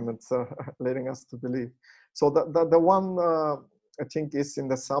what governments are letting us to believe. So the one I think is in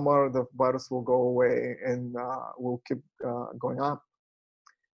the summer, the virus will go away and will keep going up.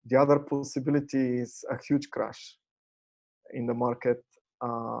 The other possibility is a huge crash in the market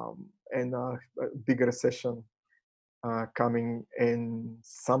and a big recession coming in,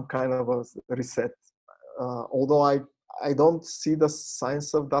 some kind of a reset. Although I don't see the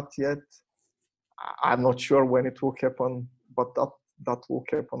signs of that yet. I'm not sure when it will happen, but that will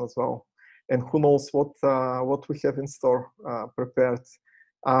happen as well. And who knows what we have in store prepared.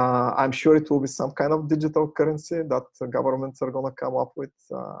 I'm sure it will be some kind of digital currency that governments are going to come up with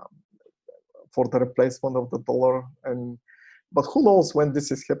for the replacement of the dollar. But who knows when this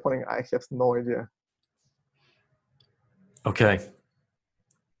is happening? I have no idea. Okay.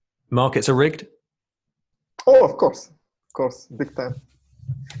 Markets are rigged? Oh, of course, big time.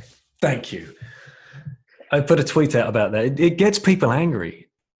 Thank you. I put a tweet out about that. It gets people angry.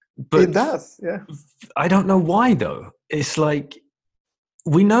 But it does, yeah. I don't know why, though. It's like,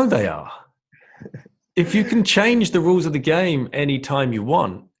 we know they are. If you can change the rules of the game anytime you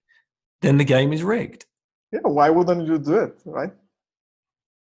want, then the game is rigged. Yeah, why wouldn't you do it, right?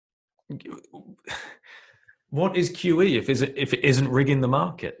 What is QE if it isn't rigging the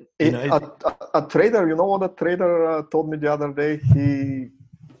market? A trader, you know what a trader told me the other day? He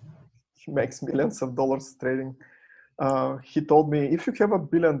makes millions of dollars trading. He told me, if you have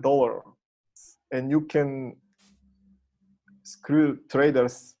 $1 billion and you can screw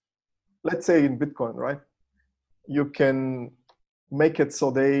traders, let's say in Bitcoin, right? You can make it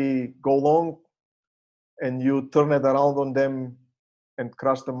so they go long and you turn it around on them and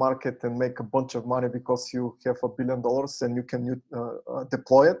crash the market and make a bunch of money because you have $1 billion and you can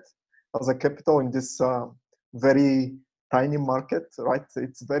deploy it as a capital in this very tiny market, right?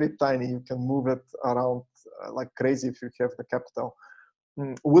 It's very tiny. You can move it around like crazy if you have the capital.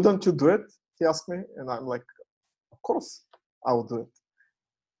 Wouldn't you do it? He asked me, and I'm like, of course I will do it.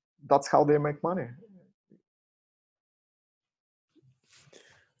 That's how they make money.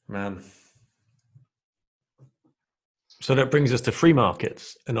 Man. So that brings us to free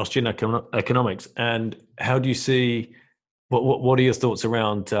markets and Austrian economics. And how do you see, what are your thoughts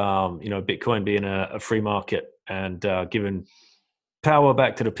around, Bitcoin being a free market and giving power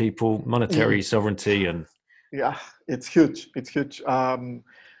back to the people, monetary sovereignty? And yeah, it's huge. It's huge.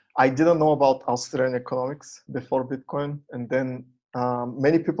 I didn't know about Austrian economics before Bitcoin. And then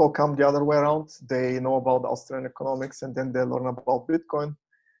many people come the other way around. They know about Austrian economics and then they learn about Bitcoin.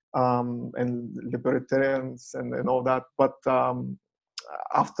 And libertarians and all that. But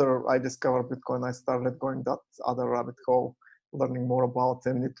after I discovered Bitcoin, I started going that other rabbit hole, learning more about it.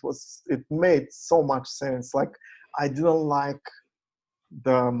 And it made so much sense. Like, I didn't like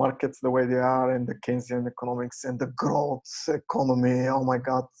the markets the way they are and the Keynesian economics and the growth economy. Oh my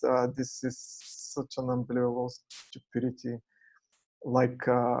God, this is such an unbelievable stupidity. Like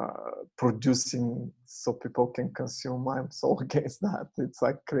producing so people can consume. I'm so against that. It's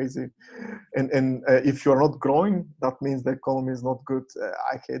like crazy. And if you're not growing, that means the economy is not good.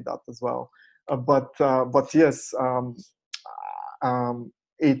 I hate that as well. But yes,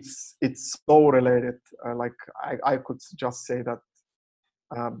 it's so related. Like I could just say that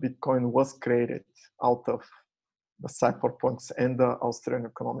Bitcoin was created out of the cyberpunks and the Austrian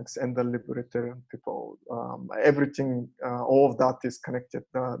economics and the libertarian people. Everything, all of that is connected.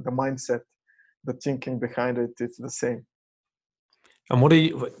 The mindset, the thinking behind it, it's the same. And what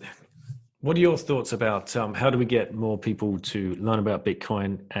are your thoughts about how do we get more people to learn about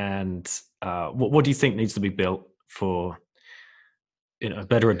Bitcoin, and what do you think needs to be built for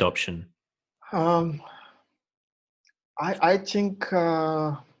better adoption? I think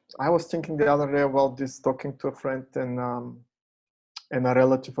I was thinking the other day about this, talking to a friend and a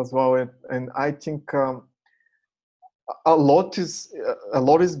relative as well, and I think a lot is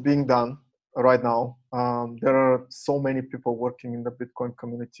being done right now. There are so many people working in the Bitcoin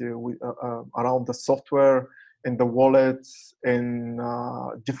community around the software and the wallets and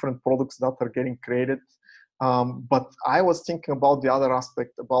different products that are getting created. But I was thinking about the other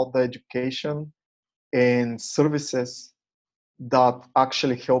aspect, about the education and services that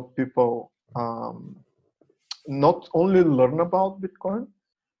actually help people not only learn about Bitcoin,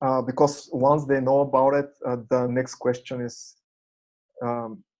 because once they know about it, the next question is,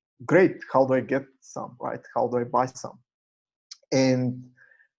 great, how do I get some, right? How do I buy some? And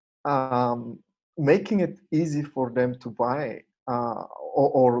making it easy for them to buy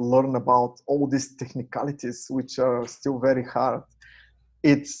or learn about all these technicalities, which are still very hard.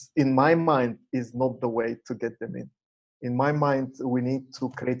 It's, in my mind, is not the way to get them in. In my mind, we need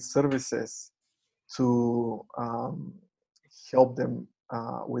to create services to help them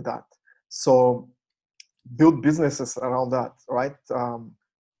with that. So build businesses around that, right?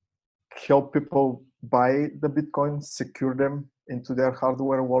 Help people buy the Bitcoin, secure them into their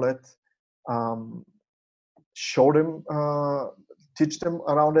hardware wallet, show them, teach them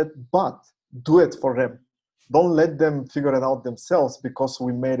around it, but do it for them. Don't let them figure it out themselves because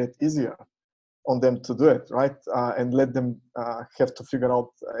we made it easier on them to do it, right? And let them have to figure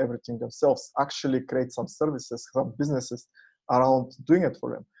out everything themselves. Actually create some services, some businesses around doing it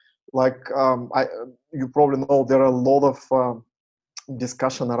for them. Like you probably know, there are a lot of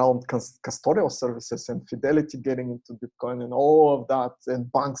discussion around custodial services and Fidelity getting into Bitcoin and all of that,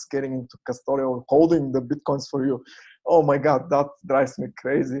 and banks getting into custodial, holding the Bitcoins for you. Oh my God, that drives me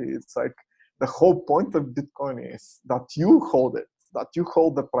crazy. It's like the whole point of Bitcoin is that you hold it, that you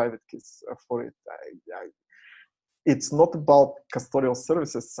hold the private keys for it. It's not about custodial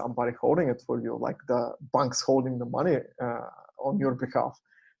services, somebody holding it for you, like the banks holding the money on your behalf.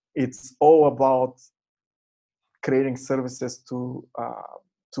 It's all about creating services to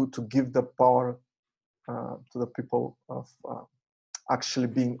give the power to the people of actually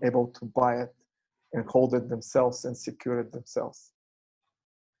being able to buy it and hold it themselves and secure it themselves.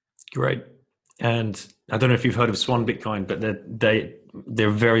 Great. And I don't know if you've heard of Swan Bitcoin, but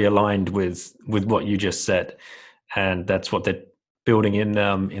they're very aligned with what you just said, and that's what they're building in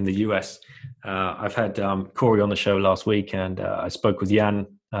the US. I've had Corey on the show last week, and I spoke with Jan,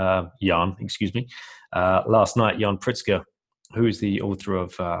 last night, Jan Pritzker, who is the author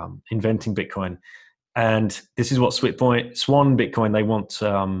of Inventing Bitcoin. And this is what Swan Bitcoin, they want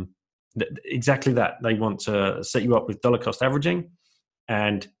exactly that. They want to set you up with dollar cost averaging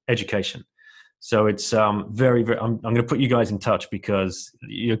and education. So it's very, very, I'm going to put you guys in touch because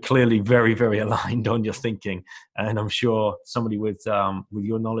you're clearly very, very aligned on your thinking. And I'm sure somebody with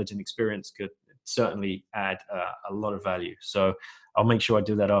your knowledge and experience could certainly add a lot of value. So I'll make sure I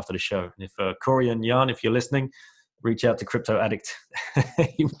do that after the show. And if Corey and Jan, if you're listening, reach out to Crypto Addict.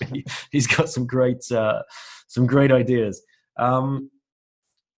 He's got some great ideas.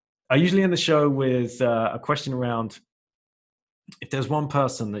 I usually end the show with a question around, if there's one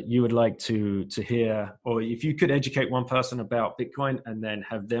person that you would like to hear, or if you could educate one person about Bitcoin and then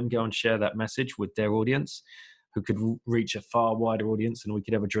have them go and share that message with their audience, who could reach a far wider audience than we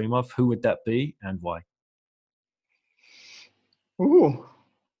could ever dream of, who would that be and why? Ooh,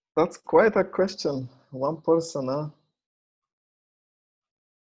 that's quite a question. One person, huh?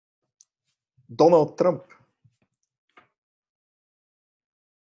 Donald Trump.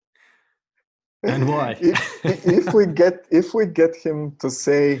 And why? if we get him to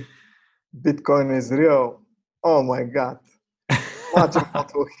say Bitcoin is real, oh my God, imagine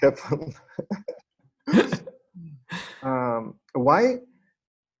what will happen. Why?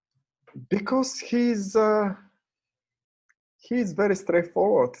 Because he's very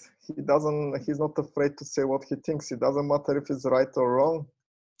straightforward. He's not afraid to say what he thinks. It doesn't matter if it's right or wrong.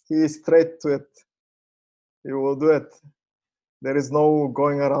 He is straight to it. He will do it. There is no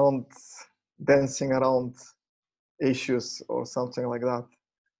going around, dancing around issues or something like that.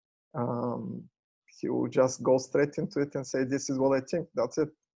 He will just go straight into it and say, this is what I think. That's it.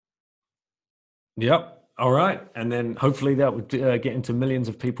 Yep. All right, and then hopefully that would get into millions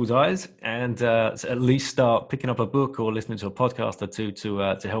of people's eyes, and at least start picking up a book or listening to a podcast or two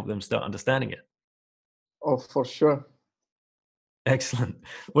to help them start understanding it. Oh, for sure. Excellent.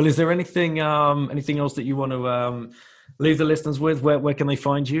 Well, is there anything else that you want to leave the listeners with? Where can they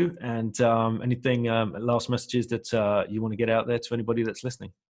find you? And anything last messages that you want to get out there to anybody that's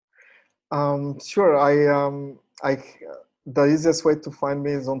listening? Sure. I the easiest way to find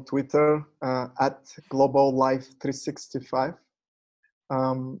me is on Twitter at Global Life 365.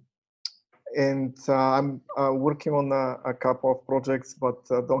 And I'm working on a couple of projects, but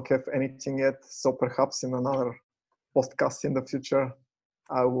don't have anything yet. So perhaps in another podcast in the future,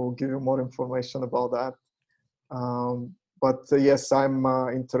 I will give you more information about that. But yes, I'm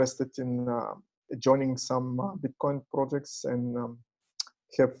interested in joining some Bitcoin projects and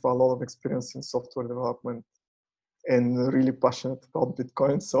have a lot of experience in software development and really passionate about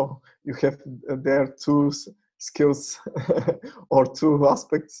Bitcoin. So you have there two skills or two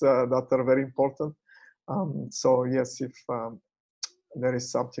aspects that are very important. So yes, if there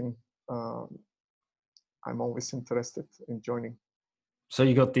is something, I'm always interested in joining. So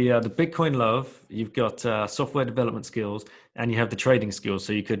you got the Bitcoin love, you've got software development skills, and you have the trading skills.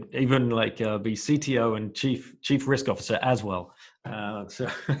 So you could even be CTO and chief risk officer as well. So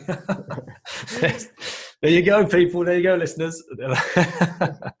there you go, people. There you go, listeners.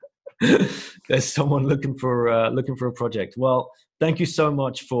 There's someone looking for a project. Well, thank you so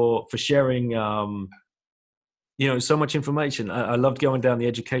much for sharing. So much information. I loved going down the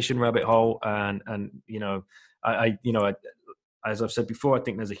education rabbit hole, and as I've said before, I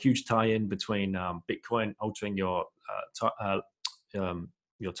think there's a huge tie-in between Bitcoin altering your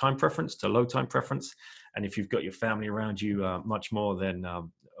time preference to low time preference, and if you've got your family around you much more, then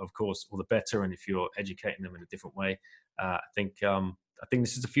of course, all the better. And if you're educating them in a different way, I think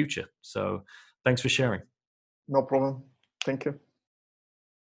this is the future. So, thanks for sharing. No problem. Thank you.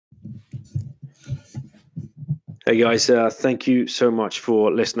 Hey guys, thank you so much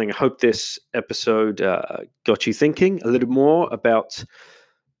for listening. I hope this episode got you thinking a little more about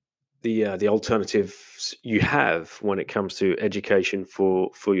the alternatives you have when it comes to education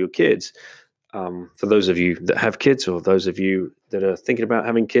for your kids. For those of you that have kids, or those of you that are thinking about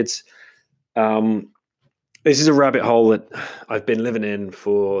having kids, this is a rabbit hole that I've been living in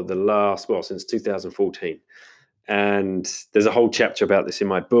for since 2014. And there's a whole chapter about this in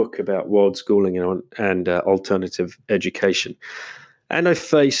my book about world schooling and alternative education. And I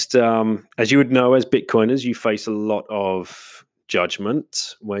faced, as you would know, as Bitcoiners, you face a lot of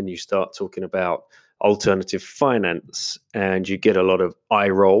judgment when you start talking about alternative finance, and you get a lot of eye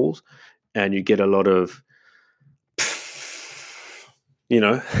rolls, and you get a lot of,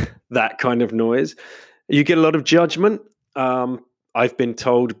 that kind of noise. You get a lot of judgment. I've been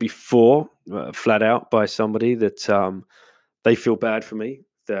told before, flat out by somebody, that they feel bad for me,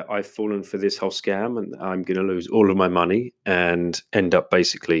 that I've fallen for this whole scam and I'm going to lose all of my money and end up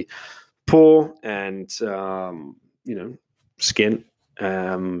basically poor and, skint,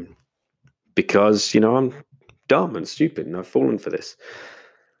 because, I'm dumb and stupid and I've fallen for this.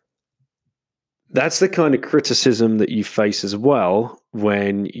 That's the kind of criticism that you face as well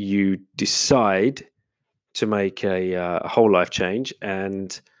when you decide to make a whole life change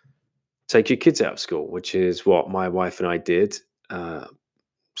and take your kids out of school, which is what my wife and I did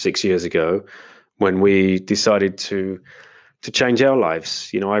 6 years ago when we decided to change our lives.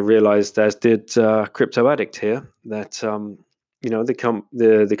 I realized, as did Crypto Addict here, that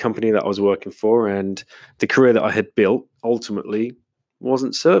the company that I was working for and the career that I had built ultimately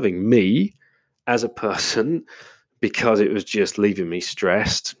wasn't serving me as a person, because it was just leaving me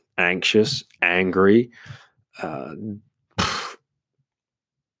stressed, anxious, angry,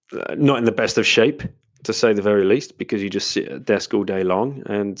 not in the best of shape, to say the very least, because you just sit at a desk all day long.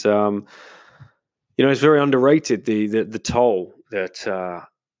 And, it's very underrated, the toll that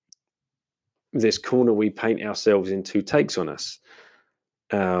this corner we paint ourselves into takes on us.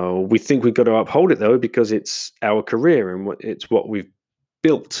 We think we've got to uphold it, though, because it's our career and it's what we've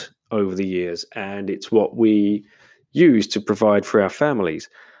built over the years, and it's what we use to provide for our families.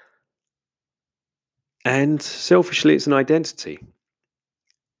 And selfishly, it's an identity.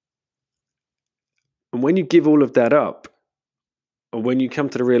 And when you give all of that up, or when you come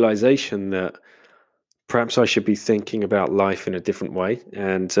to the realization that perhaps I should be thinking about life in a different way,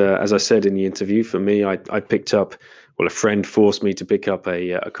 and as I said in the interview, for me, I picked up, a friend forced me to pick up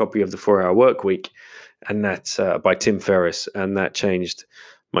a copy of The 4-Hour Workweek, and that's by Tim Ferriss, and that changed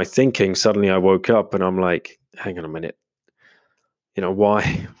my thinking. Suddenly I woke up and I'm like, hang on a minute,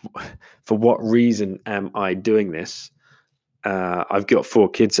 why, for what reason am I doing this? I've got 4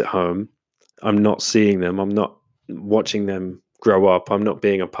 kids at home. I'm not seeing them. I'm not watching them grow up. I'm not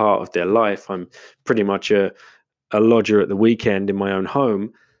being a part of their life. I'm pretty much a lodger at the weekend in my own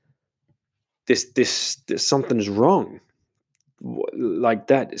home. This something's wrong. Like,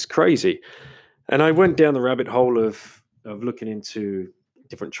 that is crazy. And I went down the rabbit hole of looking into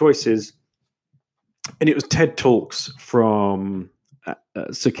different choices, and it was TED Talks from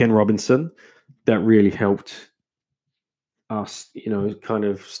Sir Ken Robinson that really helped us, kind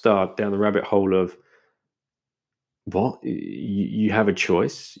of start down the rabbit hole of what you have a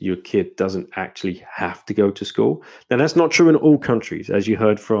choice. Your kid doesn't actually have to go to school. Now, that's not true in all countries, as you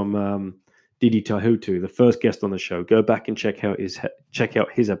heard from Didi Tahutu, the first guest on the show. Go back and check out his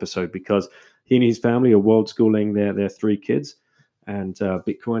episode, because he and his family are world schooling their 3 kids and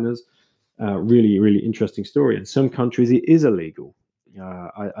Bitcoiners. Really, really interesting story. In some countries, it is illegal.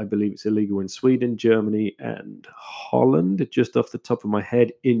 I believe it's illegal in Sweden, Germany, and Holland, just off the top of my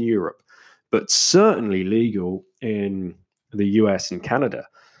head, in Europe, but certainly legal in the US and Canada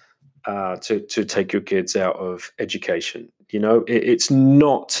to take your kids out of education. It's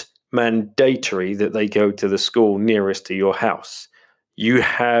not mandatory that they go to the school nearest to your house. You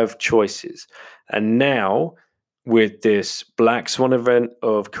have choices. And now, with this black swan event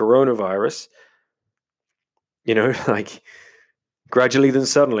of coronavirus, like, gradually then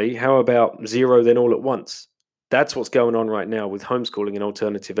suddenly, how about zero then all at once? That's what's going on right now with homeschooling and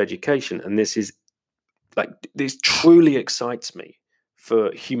alternative education. And this truly excites me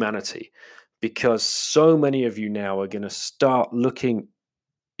for humanity, because so many of you now are going to start looking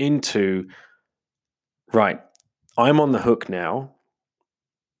into, right, I'm on the hook now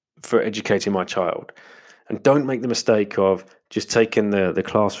for educating my child. And don't make the mistake of just taking the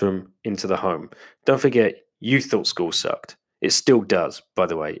classroom into the home. Don't forget, you thought school sucked. It still does, by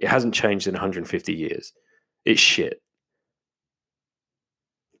the way. It hasn't changed in 150 years. It's shit.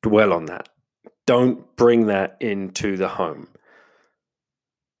 Dwell on that. Don't bring that into the home.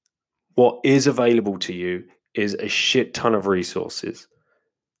 What is available to you is a shit ton of resources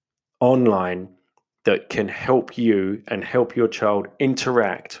online that can help you and help your child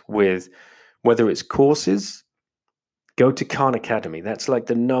interact with, whether it's courses. Go to Khan Academy. That's like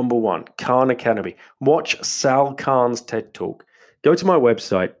the number one. Khan Academy. Watch Sal Khan's TED Talk. Go to my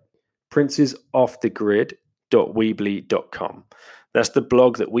website, princesoffthegrid.weebly.com. That's the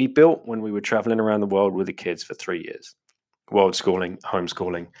blog that we built when we were traveling around the world with the kids for 3 years. World schooling,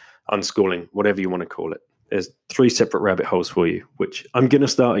 homeschooling, unschooling, whatever you want to call it. There's 3 separate rabbit holes for you, which I'm going to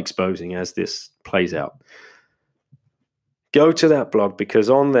start exposing as this plays out. Go to that blog, because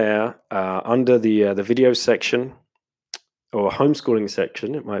on there, under the video section, or homeschooling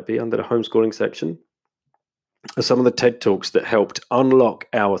section, it might be under the homeschooling section, are some of the TED Talks that helped unlock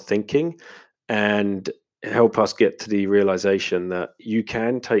our thinking and help us get to the realization that you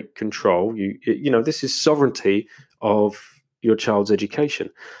can take control. This is sovereignty of your child's education.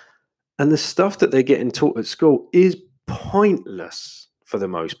 And the stuff that they're getting taught at school is pointless for the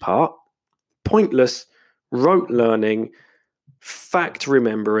most part. Pointless, rote learning, fact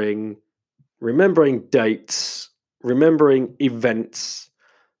remembering dates, remembering events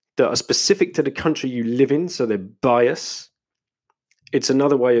that are specific to the country you live in, so they're biased. It's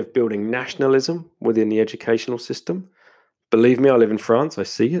another way of building nationalism within the educational system. Believe me, I live in France. I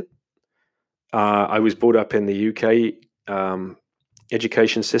see it. I was brought up in the UK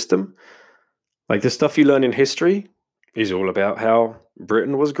education system. Like, the stuff you learn in history is all about how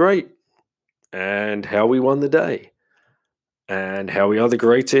Britain was great and how we won the day and how we are the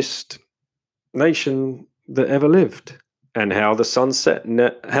greatest nation that ever lived, and how the sun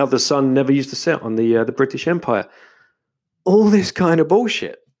never used to set on the British Empire. All this kind of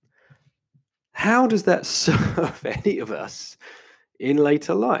bullshit. How does that serve any of us in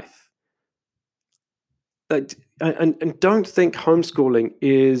later life? And don't think homeschooling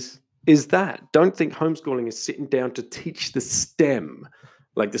is that. Don't think homeschooling is sitting down to teach the STEM,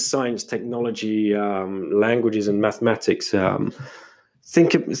 like the science, technology, languages, and mathematics.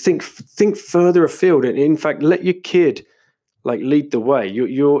 Think further afield, and in fact, let your kid lead the way.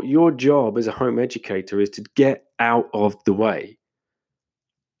 Your job as a home educator is to get out of the way.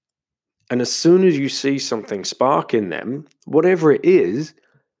 And as soon as you see something spark in them, whatever it is,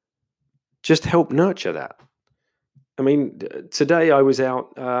 just help nurture that. I mean, today I was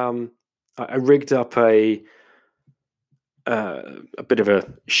out. I rigged up a bit of a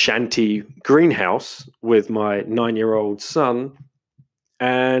shanty greenhouse with my 9-year-old son,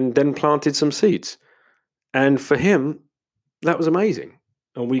 and then planted some seeds. And for him, that was amazing.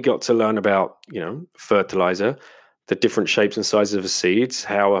 And we got to learn about, fertilizer, the different shapes and sizes of seeds,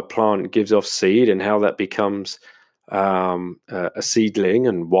 how a plant gives off seed, and how that becomes a seedling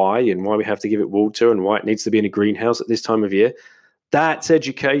and why we have to give it water and why it needs to be in a greenhouse at this time of year. That's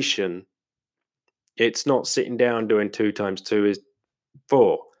education. It's not sitting down doing 2 times 2 is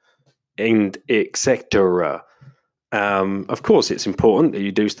 4 and etc. Of course, it's important that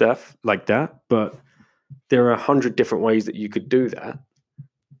you do stuff like that, but there are 100 different ways that you could do that.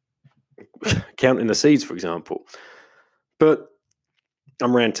 Counting the seeds, for example. But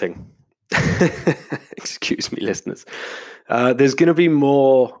I'm ranting. Excuse me, listeners. There's going to be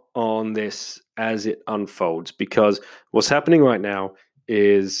more on this as it unfolds, because what's happening right now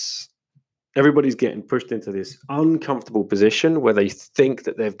is everybody's getting pushed into this uncomfortable position where they think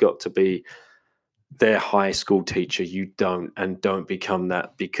that they've got to be their high school teacher. You don't, and don't become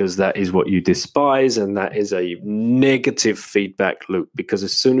that, because that is what you despise, and that is a negative feedback loop. Because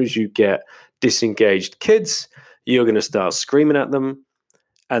as soon as you get disengaged kids, you're going to start screaming at them,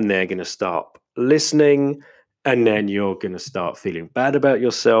 and they're going to start listening, and then you're going to start feeling bad about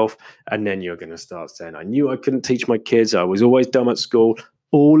yourself, and then you're going to start saying, I knew I couldn't teach my kids, I was always dumb at school.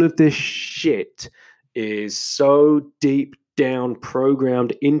 All of this shit is so deep down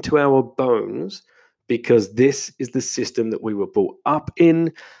programmed into our bones, because this is the system that we were brought up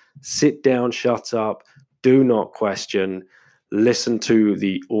in. Sit down, shut up, do not question, listen to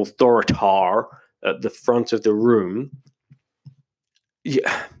the authoritar at the front of the room.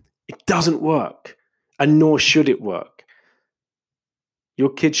 Yeah, it doesn't work, and nor should it work. Your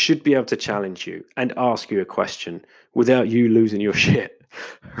kids should be able to challenge you and ask you a question without you losing your shit.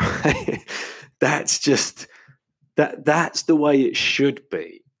 Right? That's just that's the way it should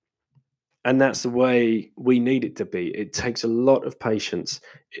be. And that's the way we need it to be. It takes a lot of patience.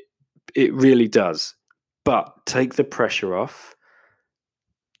 It really does. But take the pressure off.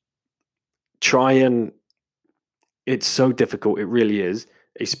 Try and... It's so difficult. It really is.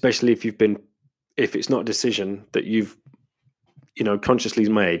 Especially if it's not a decision that you've, consciously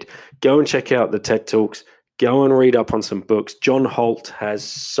made. Go and check out the TED Talks. Go and read up on some books. John Holt has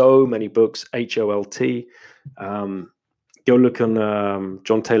so many books, Holt. Go look on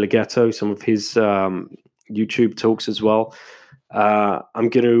John Taylor Gatto, some of his YouTube talks as well. I'm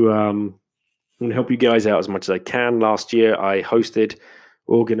going to help you guys out as much as I can. Last year, I hosted,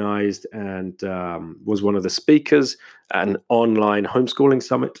 organized, and was one of the speakers at an online homeschooling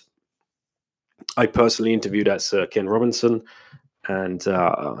summit. I personally interviewed at Sir Ken Robinson and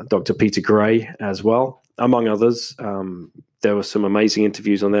Dr. Peter Gray as well, among others. There were some amazing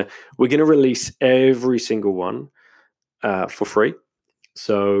interviews on there. We're going to release every single one for free.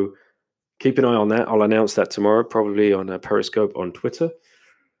 So keep an eye on that. I'll announce that tomorrow, probably on Periscope on Twitter,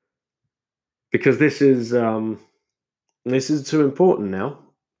 because this is too important now.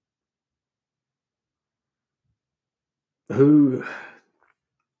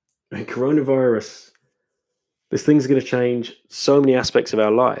 Coronavirus, this thing's going to change so many aspects of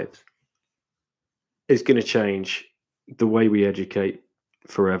our lives. It's going to change the way we educate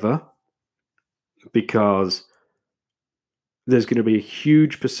forever, because there's going to be a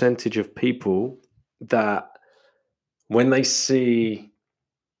huge percentage of people that, when they see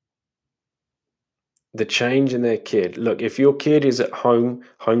the change in their kid, look, if your kid is at home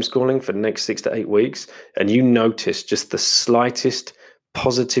homeschooling for the next 6 to 8 weeks, and you notice just the slightest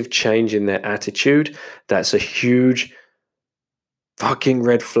positive change in their attitude, that's a huge fucking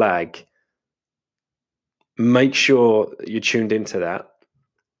red flag. Make sure you're tuned into that.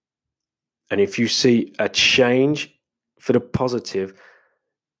 And if you see a change for the positive,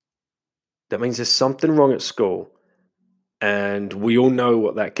 that means there's something wrong at school, and we all know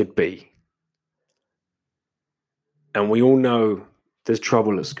what that could be. And we all know there's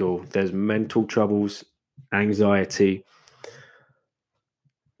trouble at school. There's mental troubles, anxiety,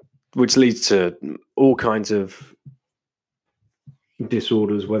 which leads to all kinds of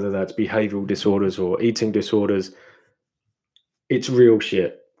disorders, whether that's behavioral disorders or eating disorders. It's real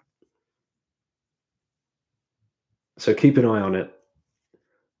shit. So keep an eye on it.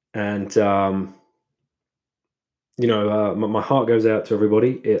 And, my heart goes out to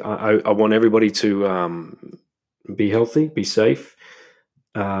everybody. I want everybody to be healthy, be safe.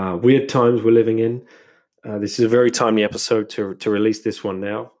 Weird times we're living in. This is a very timely episode to release this one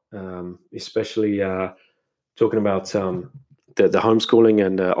now, especially talking about the homeschooling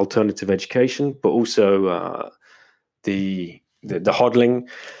and alternative education, but also the hodling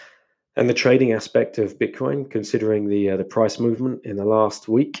and the trading aspect of Bitcoin, considering the price movement in the last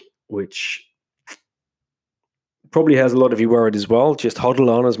week, which probably has a lot of you worried as well. Just hodl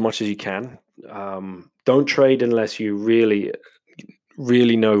on as much as you can. Don't trade unless you really,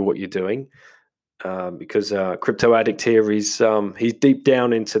 really know what you're doing. because Crypto Addict here, he's deep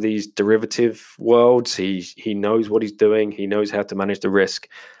down into these derivative worlds. He knows what he's doing. He knows how to manage the risk.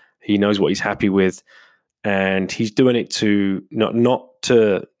 He knows what he's happy with, and he's doing it to not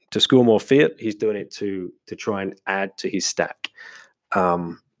to score more fiat. He's doing it to try and add to his stack.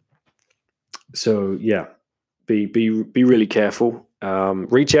 So yeah, be really careful.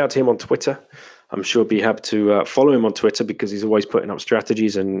 Reach out to him on Twitter. I'm sure be happy to follow him on Twitter because he's always putting up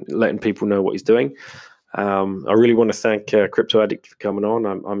strategies and letting people know what he's doing. I really want to thank Crypto Addict for coming on.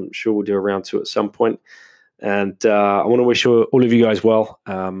 I'm sure we'll do a round two at some point. And I want to wish all of you guys well.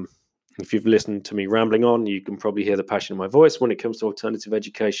 If you've listened to me rambling on, you can probably hear the passion in my voice when it comes to alternative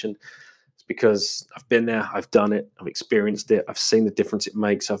education. It's because I've been there, I've done it, I've experienced it, I've seen the difference it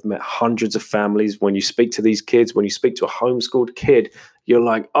makes. I've met hundreds of families. When you speak to these kids, when you speak to a homeschooled kid, you're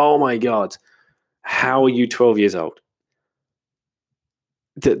like, oh my God, how are you 12 years old?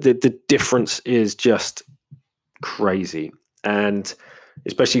 The difference is just crazy. And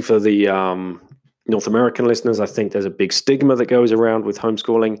especially for the North American listeners, I think there's a big stigma that goes around with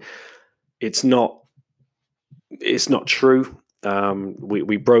homeschooling. It's not true.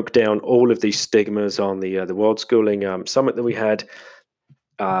 We broke down all of these stigmas on the World Schooling Summit that we had.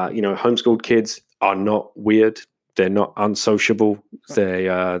 Homeschooled kids are not weird. They're not unsociable.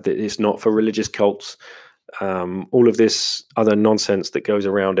 It's not for religious cults. All of this other nonsense that goes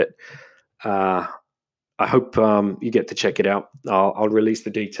around it. I hope you get to check it out. I'll release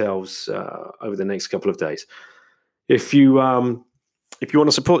the details over the next couple of days. If you want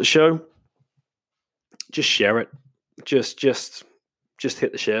to support the show, just share it. Just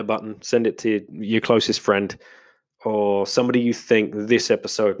hit the share button. Send it to your closest friend or somebody you think this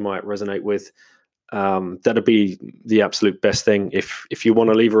episode might resonate with. That'd be the absolute best thing. If you want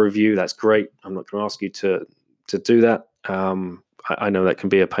to leave a review, that's great. I'm not going to ask you to do that. I know that can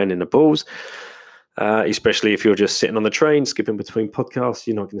be a pain in the balls, especially if you're just sitting on the train, skipping between podcasts.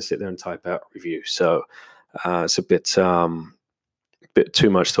 You're not going to sit there and type out a review. So it's a bit too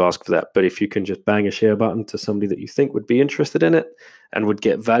much to ask for that. But if you can just bang a share button to somebody that you think would be interested in it and would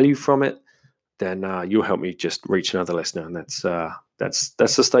get value from it, then you'll help me just reach another listener. And that's the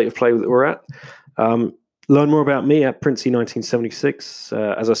state of play that we're at. Learn more about me at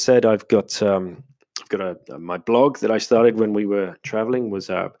Princey1976. As I said, I've got my blog that I started when we were traveling was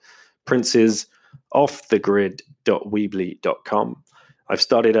princesoffthegrid.weebly.com. I've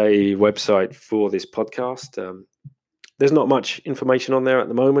started a website for this podcast. There's not much information on there at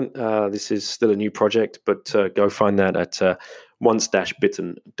the moment. This is still a new project, but go find that at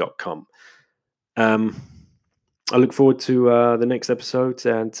once-bitten.com. I look forward to the next episode,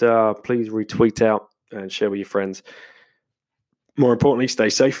 and please retweet out and share with your friends. More importantly, stay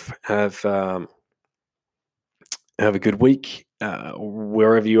safe. Have a good week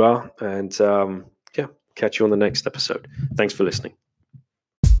wherever you are, and catch you on the next episode. Thanks for listening.